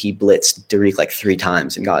 he blitzed Derek like 3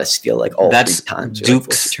 times and got a steal like all 3 times.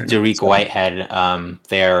 Duke's Derek Whitehead.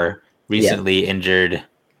 They're recently injured,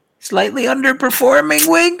 slightly underperforming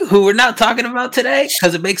wing who we're not talking about today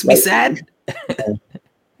because it makes me sad.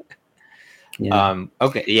 Yeah.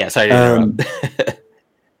 Okay. Yeah. Sorry to interrupt.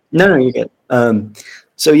 No, you're good.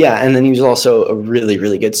 So yeah, and then he was also a really,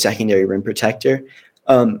 really good secondary rim protector.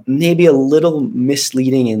 Maybe a little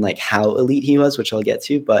misleading in like how elite he was, which I'll get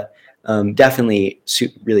to, but definitely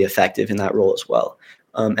really effective in that role as well.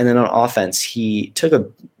 And then on offense, he took a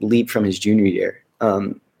leap from his junior year,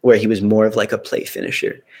 where he was more of like a play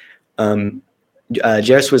finisher.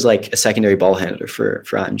 Jairus was like a secondary ball handler for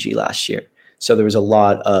IMG last year. So there was a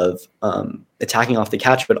lot of attacking off the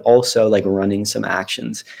catch, but also like running some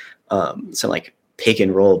actions, some like pick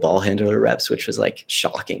and roll ball handler reps, which was like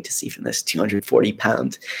shocking to see from this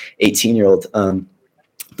 240-pound 18-year-old.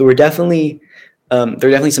 There were definitely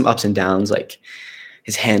some ups and downs, like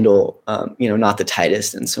his handle, not the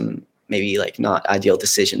tightest, and some maybe like not ideal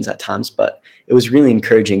decisions at times. But it was really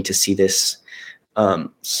encouraging to see this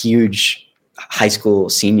huge high school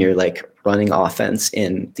senior like running offense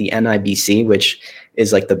in the NIBC, which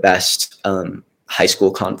is like the best high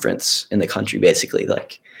school conference in the country. Basically,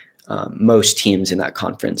 like most teams in that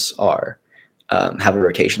conference have a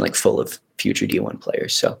rotation like full of future D1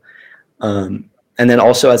 players. So. And then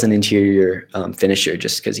also as an interior finisher,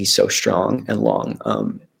 just because he's so strong and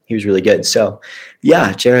long, he was really good. So,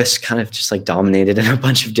 yeah, Jairus kind of just like dominated in a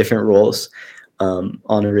bunch of different roles on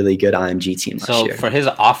a really good IMG team last year. So for his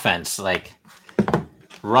offense, like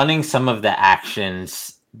running some of the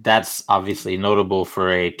actions, that's obviously notable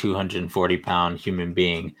for a 240-pound human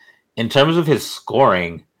being. In terms of his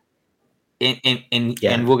scoring,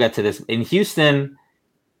 and we'll get to this, in Houston,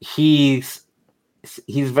 he's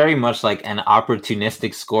very much like an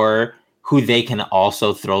opportunistic scorer who they can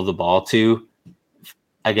also throw the ball to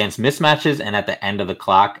against mismatches and at the end of the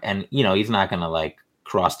clock. And, he's not going to like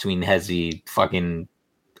cross tween Hezzy fucking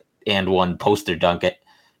and one poster dunk it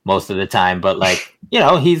most of the time. But like, he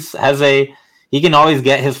can always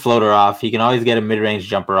get his floater off. He can always get a mid-range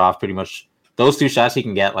jumper off. Pretty much those 2 shots he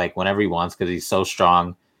can get like whenever he wants because he's so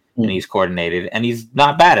strong and he's coordinated and he's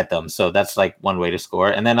not bad at them. So that's like one way to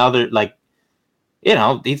score. And then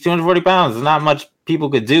he's 240 pounds. There's not much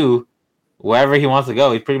people could do. Wherever he wants to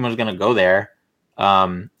go, he's pretty much going to go there,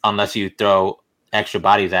 unless you throw extra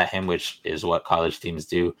bodies at him, which is what college teams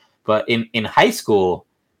do. But in high school,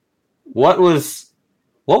 what was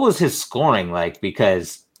his scoring like?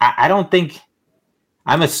 Because I don't think,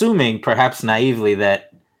 I'm assuming perhaps naively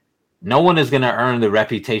that no one is going to earn the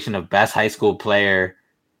reputation of best high school player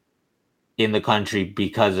in the country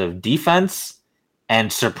because of defense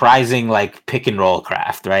and surprising like pick and roll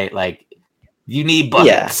craft, right? Like You need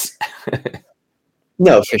buckets. Yeah.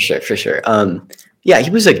 No, for sure. Yeah, he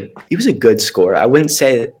was a good scorer. I wouldn't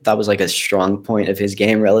say that was like a strong point of his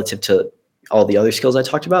game relative to all the other skills I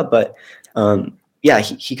talked about, but yeah,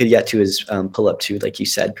 he could get to his pull up too, like you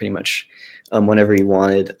said, pretty much whenever he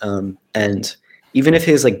wanted. And even if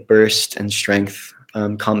his like burst and strength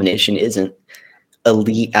combination isn't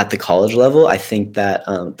elite at the college level, I think that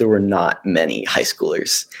there were not many high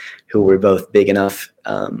schoolers who were both big enough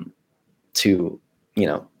to,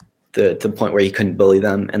 the point where you couldn't bully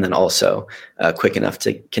them, and then also quick enough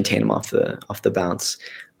to contain them off the bounce.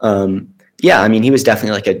 Yeah, I mean, he was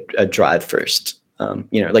definitely like a drive first,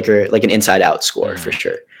 like an inside out scorer for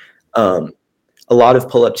sure. A lot of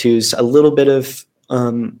pull up twos, a little bit of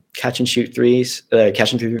catch and shoot threes,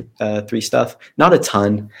 catch and through three stuff. Not a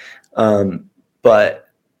ton, but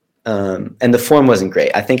and the form wasn't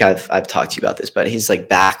great. I think I've talked to you about this, but his like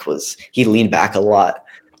he leaned back a lot.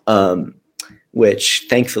 Which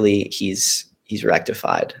thankfully he's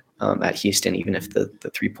rectified at Houston, even if the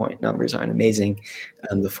 3-point numbers aren't amazing.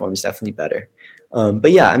 The form is definitely better.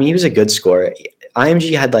 But yeah, I mean, he was a good scorer.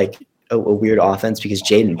 IMG had like a weird offense because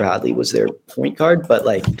Jaden Bradley was their point guard, but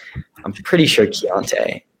like I'm pretty sure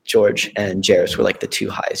Keontae, George, and Jarris were like the two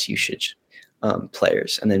highest usage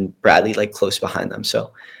players, and then Bradley like close behind them.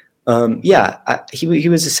 So yeah, he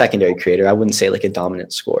was a secondary creator. I wouldn't say like a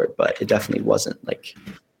dominant scorer, but it definitely wasn't like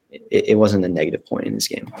it wasn't a negative point in his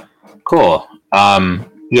game. Cool.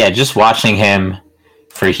 Yeah, just watching him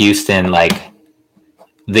for Houston, like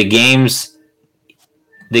the games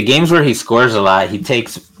where he scores a lot, he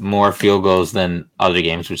takes more field goals than other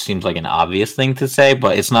games, which seems like an obvious thing to say,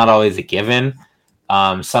 but it's not always a given.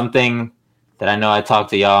 Something that I know I talked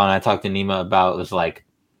to y'all and I talked to Neema about was like,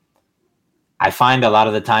 I find a lot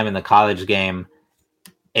of the time in the college game,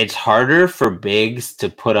 it's harder for bigs to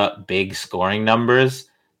put up big scoring numbers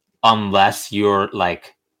unless you're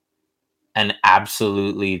like an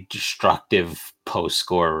absolutely destructive post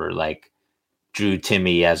scorer, like Drew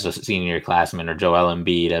Timme as a senior classman, or Joel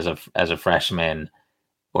Embiid as a freshman,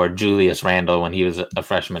 or Julius Randle when he was a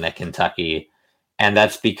freshman at Kentucky. And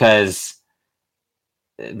that's because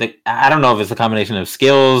I don't know if it's a combination of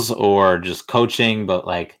skills or just coaching, but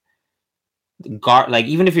like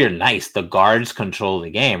even if you're nice, the guards control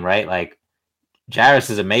the game, right? Like Jarris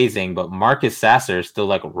is amazing, but Marcus Sasser is still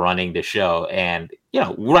like running the show, and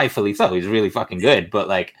rightfully so. He's really fucking good, but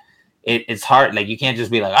like it's hard. Like you can't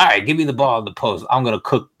just be like, all right, give me the ball in the post. I'm gonna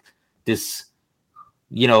cook this,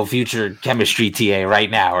 future chemistry TA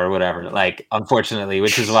right now or whatever. Like unfortunately,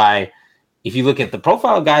 which is why if you look at the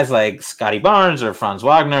profile of guys like Scotty Barnes or Franz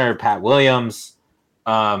Wagner or Pat Williams,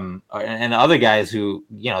 and other guys who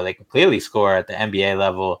they can clearly score at the NBA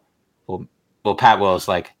level. Well, Pat Will's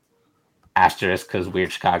like asterisk because we're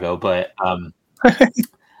Chicago, but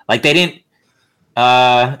like they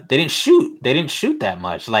didn't shoot that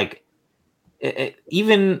much. Like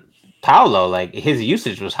even Paolo, like his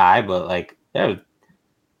usage was high, but like there were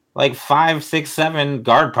like 5, 6, 7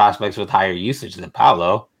 guard prospects with higher usage than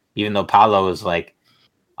Paolo, even though Paolo is like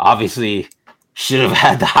obviously should have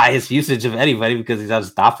had the highest usage of anybody because he's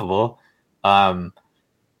unstoppable.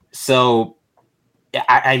 So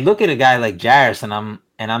I look at a guy like Jarris and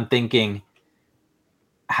I'm thinking,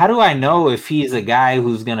 how do I know if he's a guy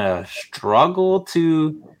who's going to struggle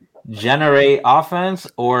to generate offense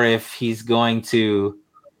or if he's going to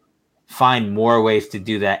find more ways to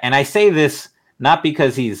do that? And I say this not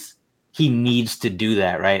because he needs to do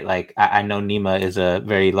that, right? Like I know Neema is a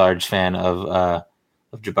very large fan of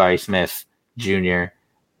Jabari Smith Jr.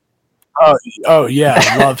 Oh yeah,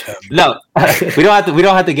 I love him. No, we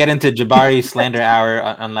don't have to get into Jabari slander hour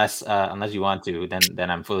unless you want to. Then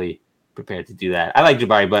I'm fully prepared to do that. I like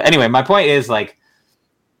Jabari, but anyway, my point is like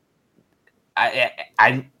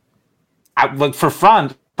I look for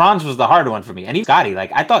Franz. Franz was the harder one for me, and Scotty.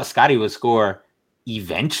 Like I thought Scotty would score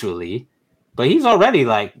eventually, but he's already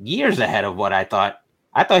like years ahead of what I thought.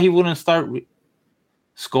 I thought he wouldn't start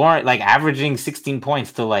scoring, like averaging 16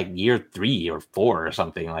 points till like year 3 or 4 or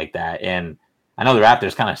something like that. And I know the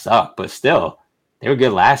Raptors kind of suck, but still, they were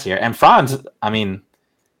good last year. And Franz, I mean,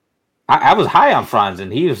 I was high on Franz,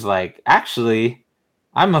 and he was like, actually,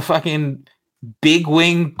 I'm a fucking big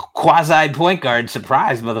wing quasi point guard,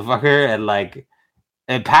 surprise, motherfucker.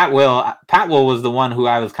 And Pat Will was the one who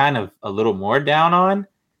I was kind of a little more down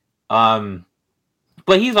on.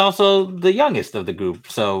 But he's also the youngest of the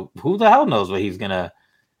group, so who the hell knows what he's gonna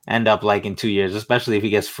end up like in 2 years, especially if he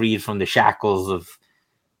gets freed from the shackles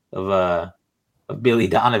of Billy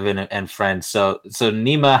Donovan and friends. So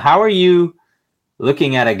Neema, how are you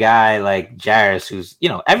looking at a guy like Jarris, who's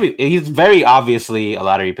he's very obviously a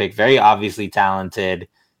lottery pick, very obviously talented,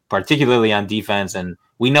 particularly on defense. And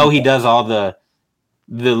we know he does all the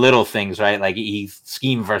little things, right? Like he's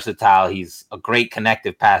scheme versatile. He's a great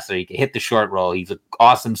connective passer. He can hit the short roll. He's an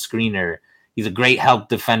awesome screener. He's a great help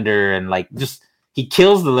defender, and like just he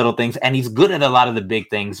kills the little things, and he's good at a lot of the big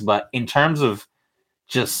things. But in terms of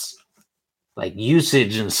just like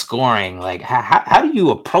usage and scoring, like how do you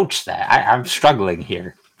approach that? I'm struggling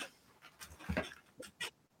here.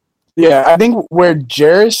 Yeah, I think where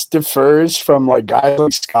Jarris differs from like guys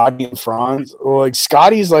like Scotty and Franz, or like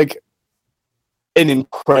Scotty's like an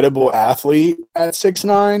incredible athlete at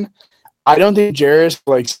 6'9". I don't think Jarris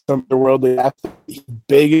like some otherworldly athlete. He's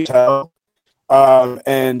big as hell,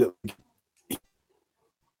 and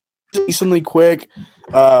decently quick.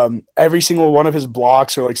 Every single one of his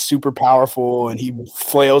blocks are like super powerful, and he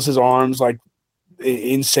flails his arms like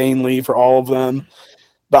insanely for all of them.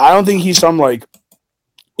 But I don't think he's some like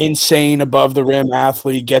insane above the rim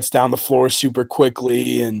athlete, gets down the floor super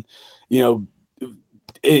quickly, and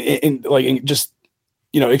just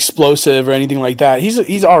explosive or anything like that.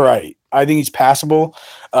 He's all right. I think he's passable.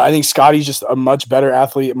 I think Scotty's just a much better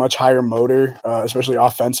athlete, a much higher motor, especially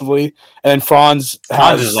offensively. And then Franz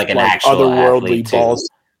has like an actual otherworldly balls.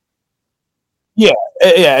 Yeah,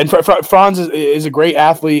 and Franz is a great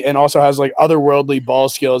athlete and also has like otherworldly ball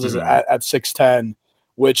skills at 6'10",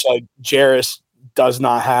 which like Jarris does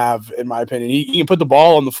not have, in my opinion. He can put the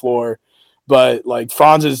ball on the floor, but like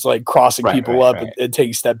Franz is like crossing people up and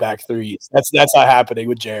taking step back threes. That's not happening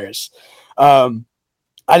with Jarris.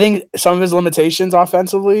 I think some of his limitations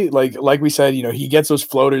offensively, like we said, he gets those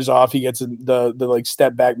floaters off. He gets the like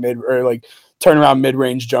step back mid or like turnaround mid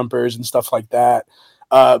range jumpers and stuff like that.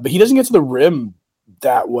 But he doesn't get to the rim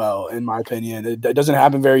that well, in my opinion. It doesn't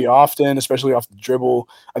happen very often, especially off the dribble.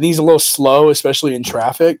 I think he's a little slow, especially in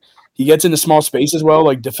traffic. He gets into small spaces well,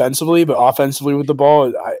 like defensively, but offensively with the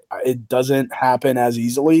ball, it doesn't happen as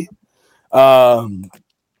easily.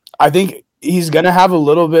 I think he's going to have a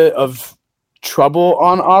little bit of trouble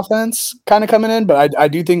on offense kind of coming in, but I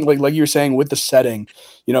do think like you were saying with the setting,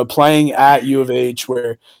 playing at U of H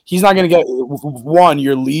where he's not going to get one,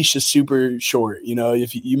 your leash is super short.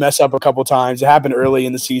 If you mess up a couple times, it happened early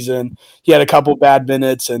in the season. He had a couple bad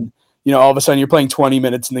minutes and, all of a sudden you're playing 20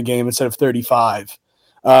 minutes in the game instead of 35.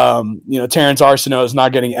 Terrence Arsenault is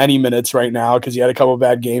not getting any minutes right now because he had a couple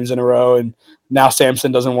bad games in a row, and now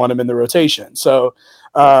Sampson doesn't want him in the rotation. So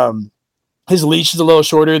his leash is a little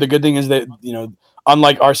shorter. The good thing is that,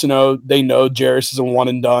 unlike Arsenault, they know Jarris is a one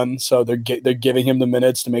and done, so they're giving him the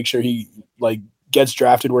minutes to make sure he like gets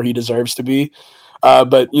drafted where he deserves to be.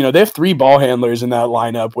 But they have three ball handlers in that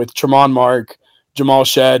lineup with Tremont Mark, Jamal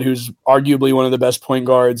Shed, who's arguably one of the best point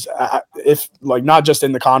guards, if like not just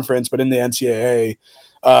in the conference but in the NCAA,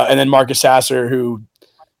 and then Marcus Sasser, who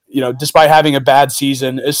despite having a bad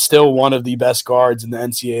season, is still one of the best guards in the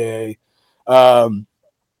NCAA.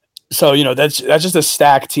 So that's just a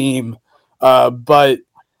stacked team. But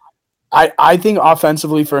I think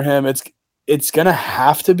offensively for him, it's gonna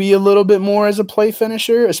have to be a little bit more as a play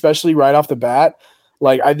finisher, especially right off the bat.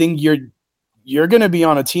 Like I think you're gonna be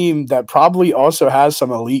on a team that probably also has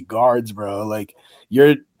some elite guards, bro. Like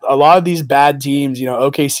a lot of these bad teams,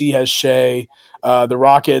 OKC has Shea, the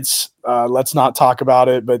Rockets. Let's not talk about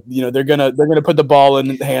it, but they're gonna put the ball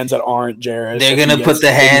in the hands that aren't Jarris. They're gonna put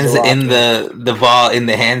the hands in the ball in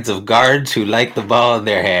the hands of guards who like the ball in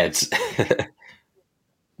their hands.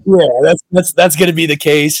 Yeah, that's gonna be the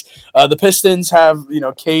case. The Pistons have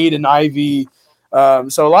Cade and Ivy.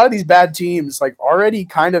 So a lot of these bad teams like already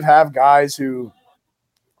kind of have guys who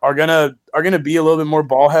are gonna be a little bit more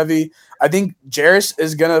ball heavy. I think Jarris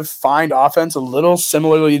is gonna find offense a little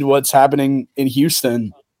similarly to what's happening in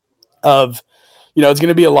Houston. It's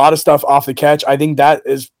gonna be a lot of stuff off the catch. I think that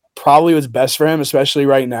is probably what's best for him, especially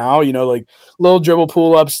right now. Like little dribble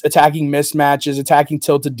pull ups, attacking mismatches, attacking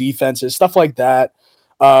tilted defenses, stuff like that.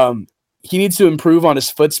 He needs to improve on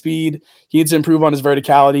his foot speed. He needs to improve on his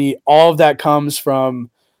verticality. All of that comes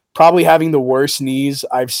from probably having the worst knees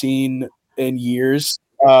I've seen in years.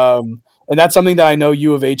 And that's something that I know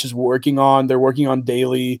U of H is working on. They're working on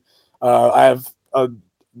daily. I have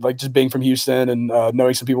like just being from Houston and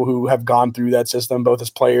knowing some people who have gone through that system, both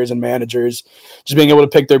as players and managers, just being able to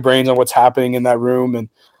pick their brains on what's happening in that room. And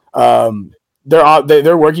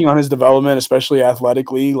they're working on his development, especially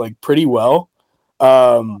athletically, like pretty well.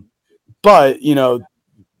 But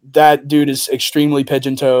that dude is extremely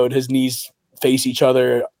pigeon-toed. His knees face each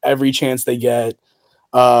other every chance they get.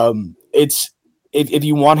 If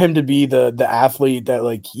you want him to be the athlete that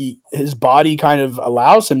like his body kind of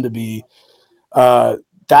allows him to be,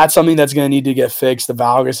 that's something that's going to need to get fixed. The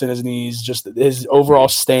valgus in his knees, just his overall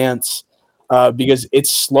stance. because it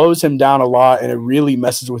slows him down a lot and it really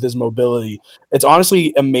messes with his mobility. It's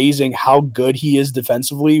honestly amazing how good he is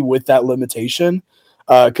defensively with that limitation,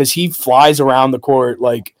 because he flies around the court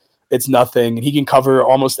like it's nothing. He can cover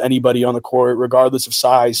almost anybody on the court, regardless of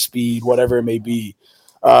size, speed, whatever it may be.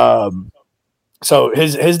 So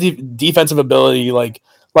his defensive ability, like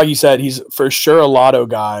you said, he's for sure a lotto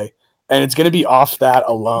guy, and it's going to be off that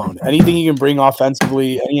alone. Anything he can bring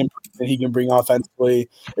offensively, any improvement he can bring offensively,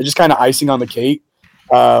 it's just kind of icing on the cake.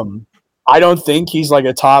 I don't think he's like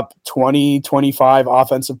a top 20, 25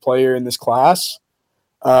 offensive player in this class,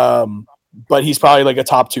 but he's probably like a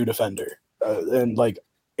top 2 defender, and like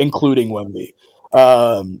including Wemby.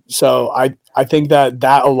 So I think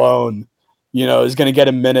that alone, is going to get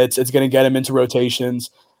him minutes. It's going to get him into rotations.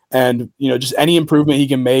 And, just any improvement he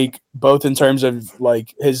can make, both in terms of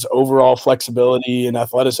like his overall flexibility and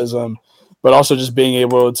athleticism, but also just being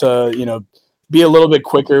able to, be a little bit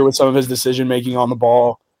quicker with some of his decision-making on the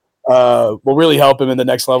ball, will really help him in the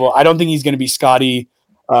next level. I don't think he's going to be Scotty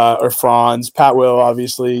or Franz. Pat will,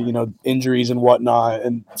 obviously, injuries and whatnot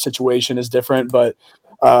and situation is different. But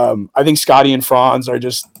I think Scotty and Franz are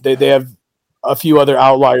just they have a few other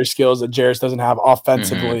outlier skills that Jarris doesn't have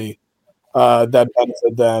offensively. That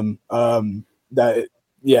benefit them.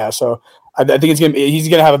 So I think he's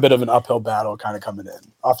gonna have a bit of an uphill battle kind of coming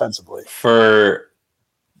in offensively.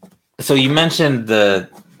 So you mentioned the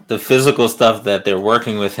physical stuff that they're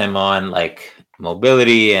working with him on, like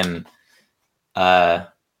mobility and when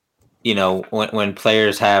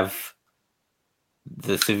players have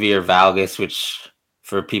the severe valgus, which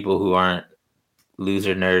for people who aren't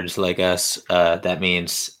loser nerds like us, that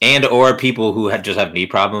means, and or people who just have knee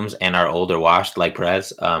problems and are older washed like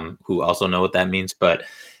Perez, who also know what that means. But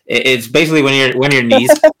it's basically when your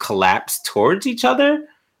knees collapse towards each other,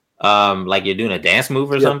 like you're doing a dance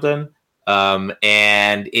move or something.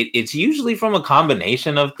 And it's usually from a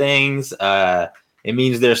combination of things. It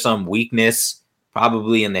means there's some weakness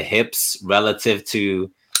probably in the hips relative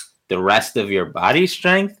to the rest of your body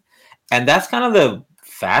strength. And that's kind of the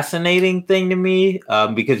fascinating thing to me,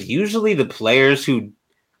 because usually the players who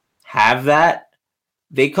have that,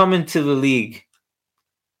 they come into the league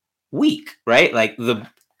weak, right? Like the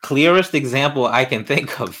clearest example I can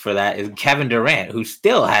think of for that is Kevin Durant, who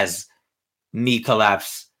still has knee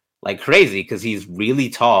collapse like crazy because he's really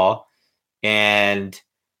tall. And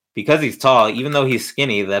because he's tall, even though he's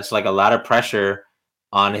skinny, that's like a lot of pressure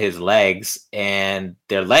on his legs, and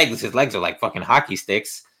his legs are like fucking hockey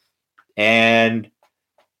sticks. And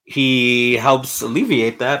he helps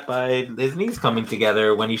alleviate that by his knees coming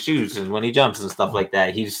together when he shoots and when he jumps and stuff like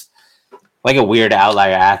that. He's like a weird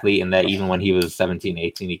outlier athlete in that even when he was 17,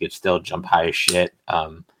 18, he could still jump high as shit,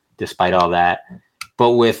 despite all that.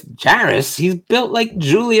 But with Jarris, he's built like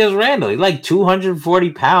Julius Randle. He's like 240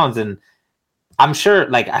 pounds. And I'm sure,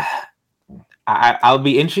 like, It'll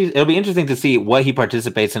be interesting to see what he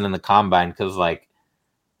participates in the combine, because, like,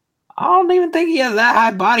 I don't even think he has that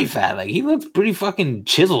high body fat. Like, he looks pretty fucking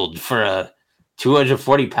chiseled for a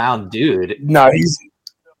 240-pound dude. No, he's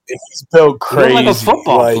built crazy. Like a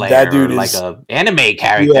football player, that dude is like an anime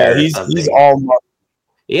character. Yeah, he's all.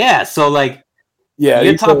 Yeah, so like,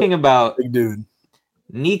 you're talking about big dude.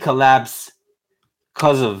 Knee collapse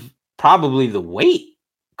because of probably the weight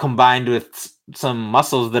combined with some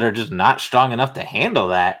muscles that are just not strong enough to handle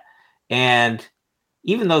that. And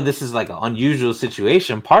even though this is like an unusual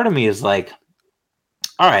situation, part of me is like,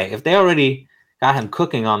 all right, if they already got him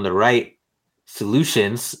cooking on the right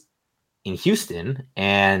solutions in Houston,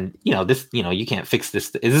 and this, you can't fix this.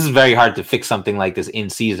 This is very hard to fix something like this in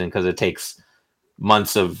season because it takes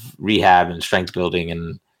months of rehab and strength building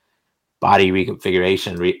and body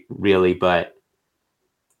reconfiguration, really. But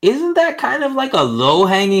isn't that kind of like a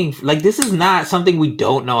low-hanging, like, this is not something we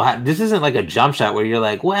don't know how, this isn't like a jump shot where you're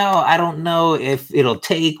like, well, I don't know if it'll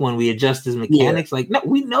take when we adjust his mechanics. Like, no,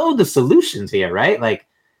 we know the solutions here, right? Like,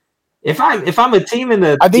 if I'm a team in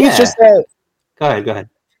the, I think it's just that. Go ahead.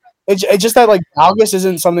 It's just that, like, valgus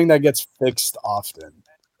isn't something that gets fixed often,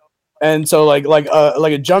 and so like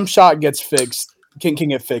a jump shot gets fixed, can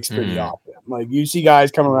get fixed pretty often. Like, you see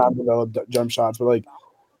guys come around and develop jump shots, but like,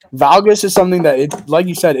 valgus is something that, it, like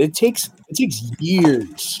you said, it takes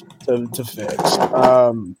years to fix,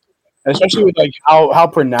 especially with like how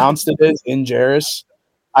pronounced it is in Jarris.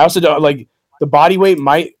 I also don't, like, the body weight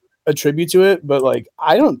might attribute to it, but like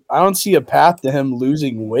I don't see a path to him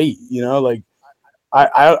losing weight. Like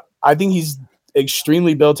I think he's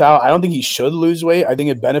extremely built out. I don't think he should lose weight. I think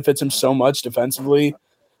it benefits him so much defensively.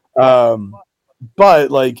 But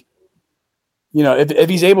like, if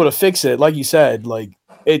he's able to fix it, like you said, like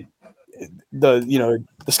the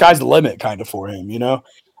sky's the limit kind of for him,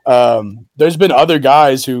 There's been other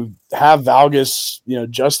guys who have valgus,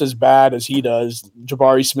 just as bad as he does.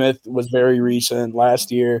 Jabari Smith was very recent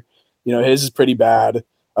last year. His is pretty bad.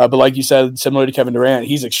 But like you said, similar to Kevin Durant,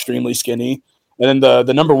 he's extremely skinny. And then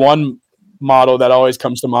the number one model that always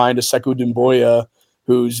comes to mind is Sekou Doumbouya,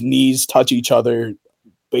 whose knees touch each other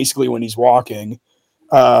basically when he's walking.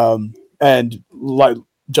 And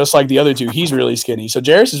just like the other two, he's really skinny. So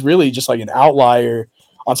Jarris is really just like an outlier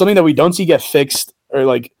on something that we don't see get fixed, or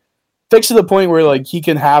like fixed to the point where like he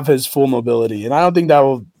can have his full mobility. And I don't think that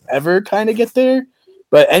will ever kind of get there,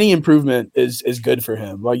 but any improvement is good for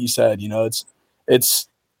him. Like you said, it's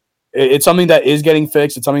something that is getting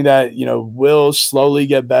fixed. It's something that, will slowly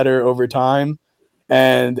get better over time.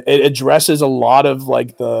 And it addresses a lot of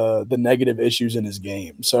like the negative issues in his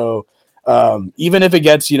game. So even if it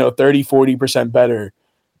gets, 30-40% better,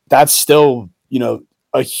 that's still,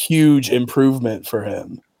 a huge improvement for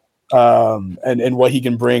him. And what he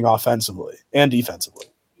can bring offensively and defensively.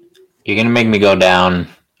 You're going to make me go down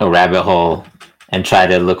a rabbit hole and try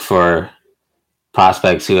to look for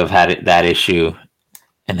prospects who have had that issue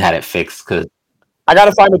and had it fixed. Because I got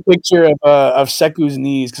to find a picture of Sekou's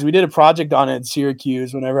knees, because we did a project on it in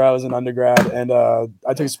Syracuse whenever I was an undergrad, and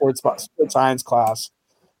I took a sports science class.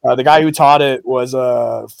 The guy who taught it was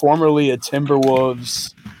formerly a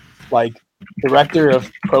Timberwolves director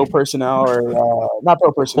of pro personnel, or not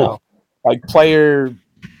pro personnel, like player,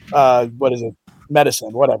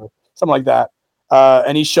 medicine, whatever, something like that.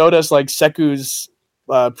 And he showed us like Sekou's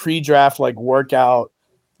pre-draft workout,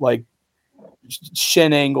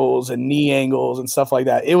 shin angles and knee angles and stuff like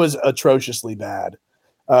that. It was atrociously bad.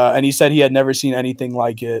 And he said he had never seen anything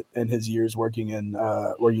like it in his years working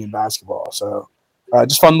in basketball. So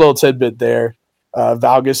just fun little tidbit there.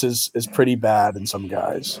 Valgus is pretty bad in some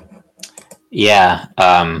guys. Yeah.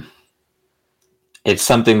 It's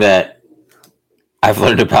something that I've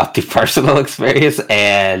learned about through personal experience,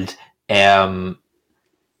 and it's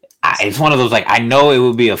one of those, I know it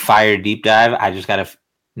will be a fire deep dive. I just got to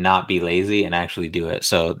not be lazy and actually do it.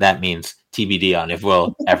 So that means TBD on if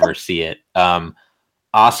we'll ever see it.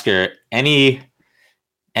 Oscar, any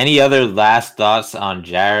other last thoughts on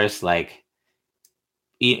Jarris?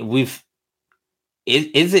 Is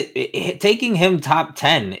it taking him top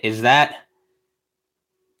 10? Is that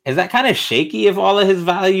kind of shaky if all of his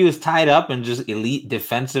value is tied up in just elite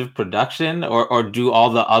defensive production, or do all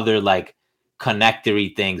the other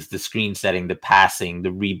connectory things, the screen setting, the passing,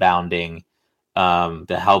 the rebounding,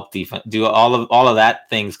 the help defense, do all of that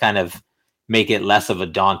things kind of make it less of a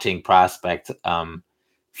daunting prospect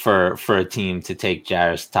for a team to take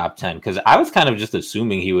Jarris top 10? Because I was kind of just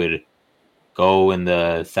assuming he would go in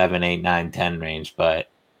the 7, 8, 9, 10 range, but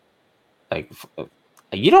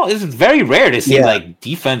it's very rare to see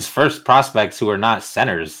defense first prospects who are not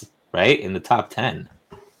centers, right, in the top 10.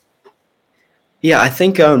 Yeah, I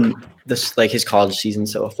think this his college season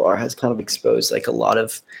so far has kind of exposed a lot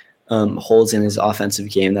of holes in his offensive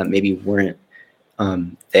game that maybe weren't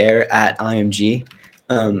there at IMG,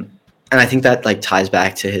 and I think that ties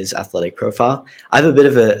back to his athletic profile. I have a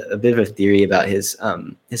bit of a theory about his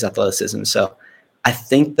athleticism. So I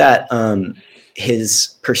think that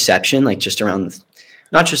his perception, just around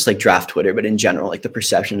not just draft Twitter, but in general, the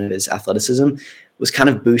perception of his athleticism was kind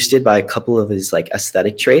of boosted by a couple of his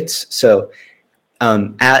aesthetic traits. So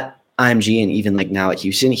at IMG and even now at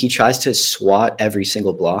Houston, he tries to swat every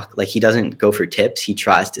single block. He doesn't go for tips. He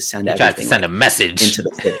tries to send a message into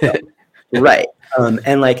the tip. Right. And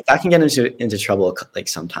that can get into trouble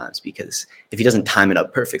sometimes, because if he doesn't time it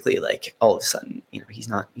up perfectly, all of a sudden, he's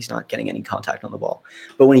not getting any contact on the ball.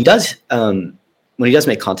 But when he does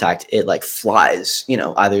make contact, it flies,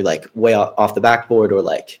 either way off the backboard or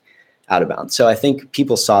out of bounds. So I think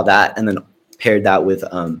people saw that, and then paired that with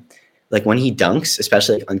when he dunks,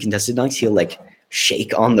 especially uncontested dunks, he'll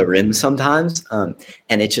shake on the rim sometimes,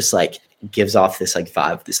 and it just gives off this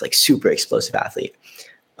vibe, this super explosive athlete.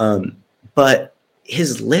 But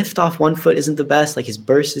his lift off one foot isn't the best. His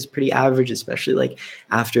burst is pretty average, especially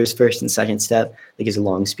after his first and second step. His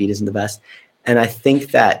long speed isn't the best. And I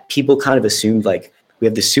think that people kind of assumed we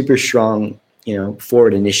have this super strong,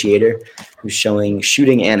 forward initiator who's showing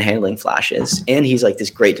shooting and handling flashes, and he's this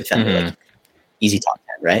great defender, easy top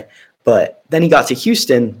 10, right? But then he got to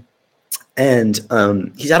Houston, and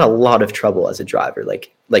he's had a lot of trouble as a driver,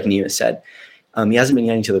 like Neema said. He hasn't been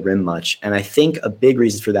getting to the rim much, and I think a big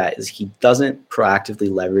reason for that is he doesn't proactively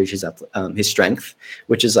leverage his strength,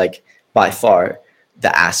 which is by far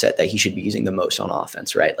the asset that he should be using the most on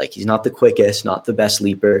offense, right? He's not the quickest, not the best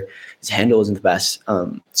leaper. His handle isn't the best.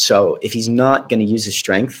 So if he's not going to use his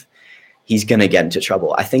strength, he's going to get into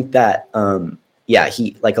trouble. I think that yeah,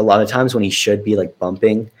 he like a lot of times when he should be like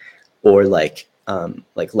bumping or like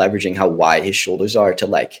leveraging how wide his shoulders are to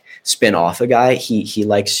like spin off a guy, he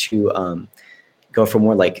likes to go for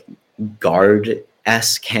more like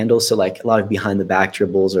guard-esque handles. So like a lot of behind the back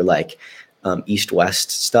dribbles or like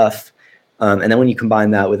east-west stuff. And then when you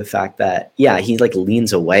combine that with the fact that, yeah, he like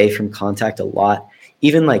leans away from contact a lot,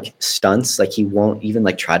 even like stunts, like he won't even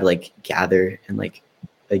like try to like gather and like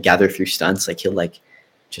gather through stunts. Like he'll like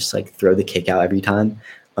just like throw the kick out every time.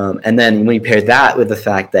 And then when you pair that with the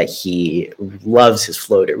fact that he loves his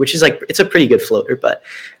floater, which is like, it's a pretty good floater, but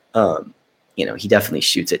you know, he definitely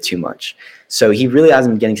shoots it too much. So he really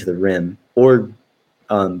hasn't been getting to the rim or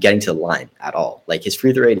getting to the line at all. Like his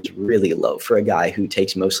free throw rate is really low for a guy who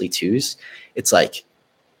takes mostly twos. It's like,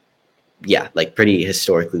 yeah, like pretty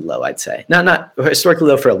historically low, I'd say. Not historically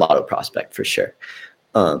low for a lotto prospect for sure.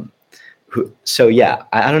 So yeah,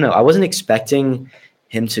 I don't know. I wasn't expecting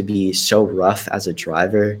him to be so rough as a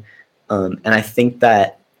driver. And I think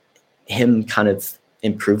that him kind of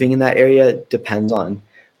improving in that area depends on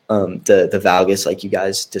the valgus, like you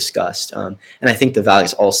guys discussed. And I think the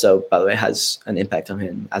valgus also, by the way, has an impact on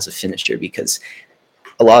him as a finisher, because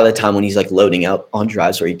a lot of the time when he's like loading up on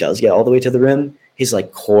drives where he does get all the way to the rim, his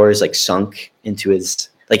like core is like sunk into his,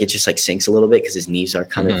 like it just like sinks a little bit because his knees are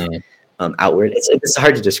kind of outward. It's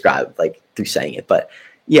hard to describe like through saying it, but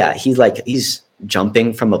yeah, he's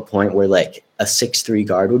jumping from a point where like a 6'3"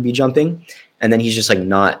 guard would be jumping, and then he's just like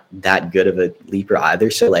not that good of a leaper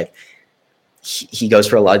either. So like he goes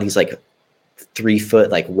for a lot of these like 3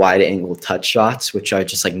 foot like wide angle touch shots, which are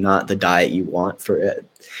just like not the diet you want for a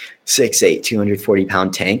 6'8",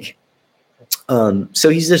 240-pound tank. So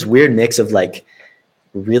he's this weird mix of like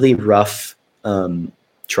really rough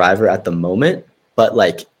driver at the moment, but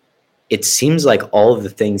like it seems like all of the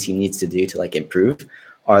things he needs to do to like improve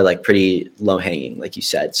are like pretty low hanging, like you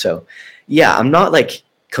said. So yeah, I'm not like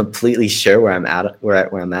completely sure where I'm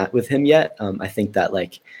at with him yet. I think that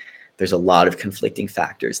like there's a lot of conflicting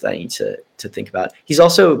factors that I need to think about. He's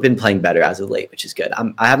also been playing better as of late, which is good.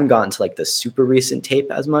 I haven't gotten to like the super recent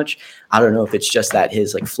tape as much. I don't know if it's just that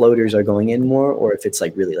his like floaters are going in more, or if it's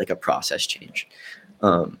like really like a process change.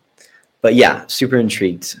 But yeah, super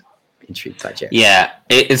intrigued by Jared. Yeah,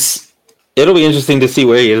 it'll be interesting to see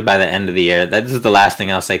where he is by the end of the year. That is the last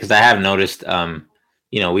thing I'll say, because I have noticed,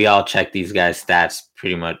 we all check these guys' stats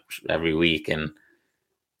pretty much every week, and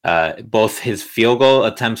both his field goal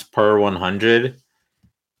attempts per 100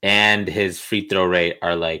 and his free throw rate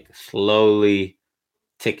are like slowly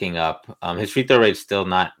ticking up. His free throw rate's still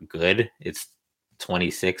not good. It's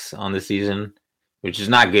 26 on the season, which is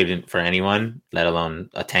not good for anyone, let alone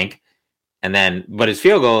a tank. But his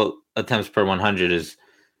field goal attempts per 100 is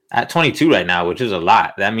at 22 right now, which is a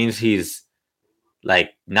lot. That means he's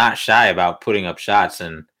like not shy about putting up shots,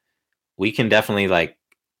 and we can definitely like,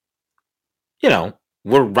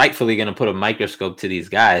 we're rightfully going to put a microscope to these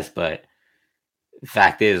guys, but the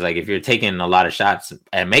fact is, like, if you're taking a lot of shots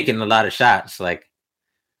and making a lot of shots, like,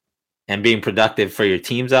 and being productive for your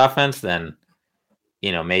team's offense, then,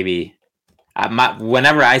 maybe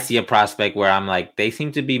whenever I see a prospect where I'm like, they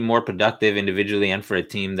seem to be more productive individually and for a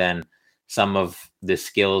team than some of the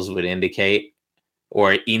skills would indicate,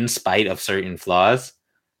 or in spite of certain flaws,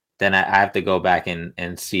 then I have to go back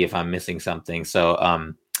and see if I'm missing something.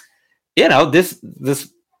 So, this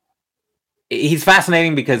he's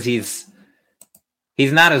fascinating because he's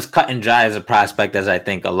not as cut and dry as a prospect as I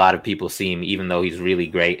think a lot of people see him, even though he's really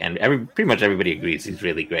great, and pretty much everybody agrees he's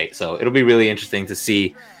really great. So it'll be really interesting to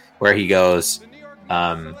see where he goes.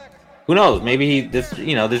 Who knows? Maybe this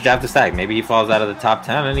draft is stacked. Maybe he falls out of the top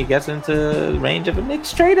 10 and he gets into the range of a Knicks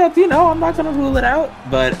straight up. I'm not going to rule it out.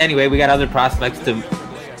 But anyway, we got other prospects to.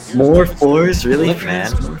 More fours, really? Look,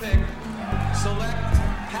 man. Basketball is back in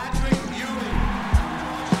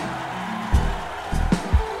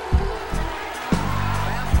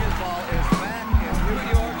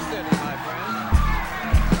New York City, my friends.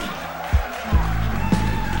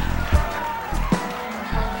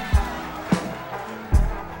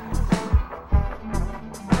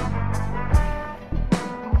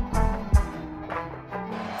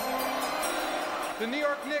 The New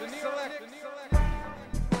York Knicks select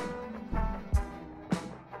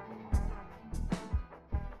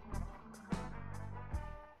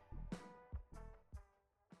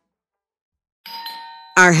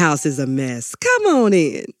Our house is a mess. Come on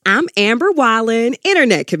in. I'm Amber Wallen,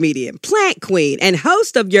 internet comedian, plant queen, and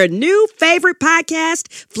host of your new favorite podcast,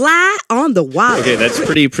 Fly on the Wallen. Okay, that's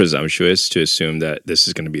pretty presumptuous to assume that this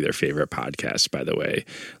is going to be their favorite podcast, by the way.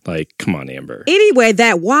 Like, come on, Amber. Anyway,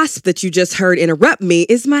 that wasp that you just heard interrupt me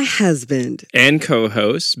is my husband. And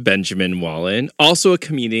co-host, Benjamin Wallen, also a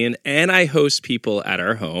comedian, and I host people at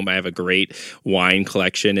our home. I have a great wine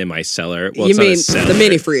collection in my cellar. Well, you mean the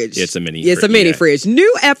mini fridge? Yeah, it's a mini fridge. It's a mini fridge.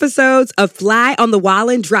 New episodes of Fly on the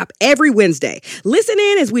Wallen drop every Wednesday. Listen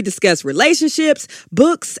in as we discuss relationships,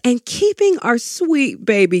 books, and keeping our sweet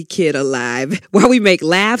baby kid alive while we make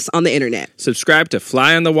laughs on the internet. Subscribe to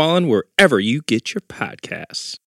Fly on the Wallen wherever you get your podcasts.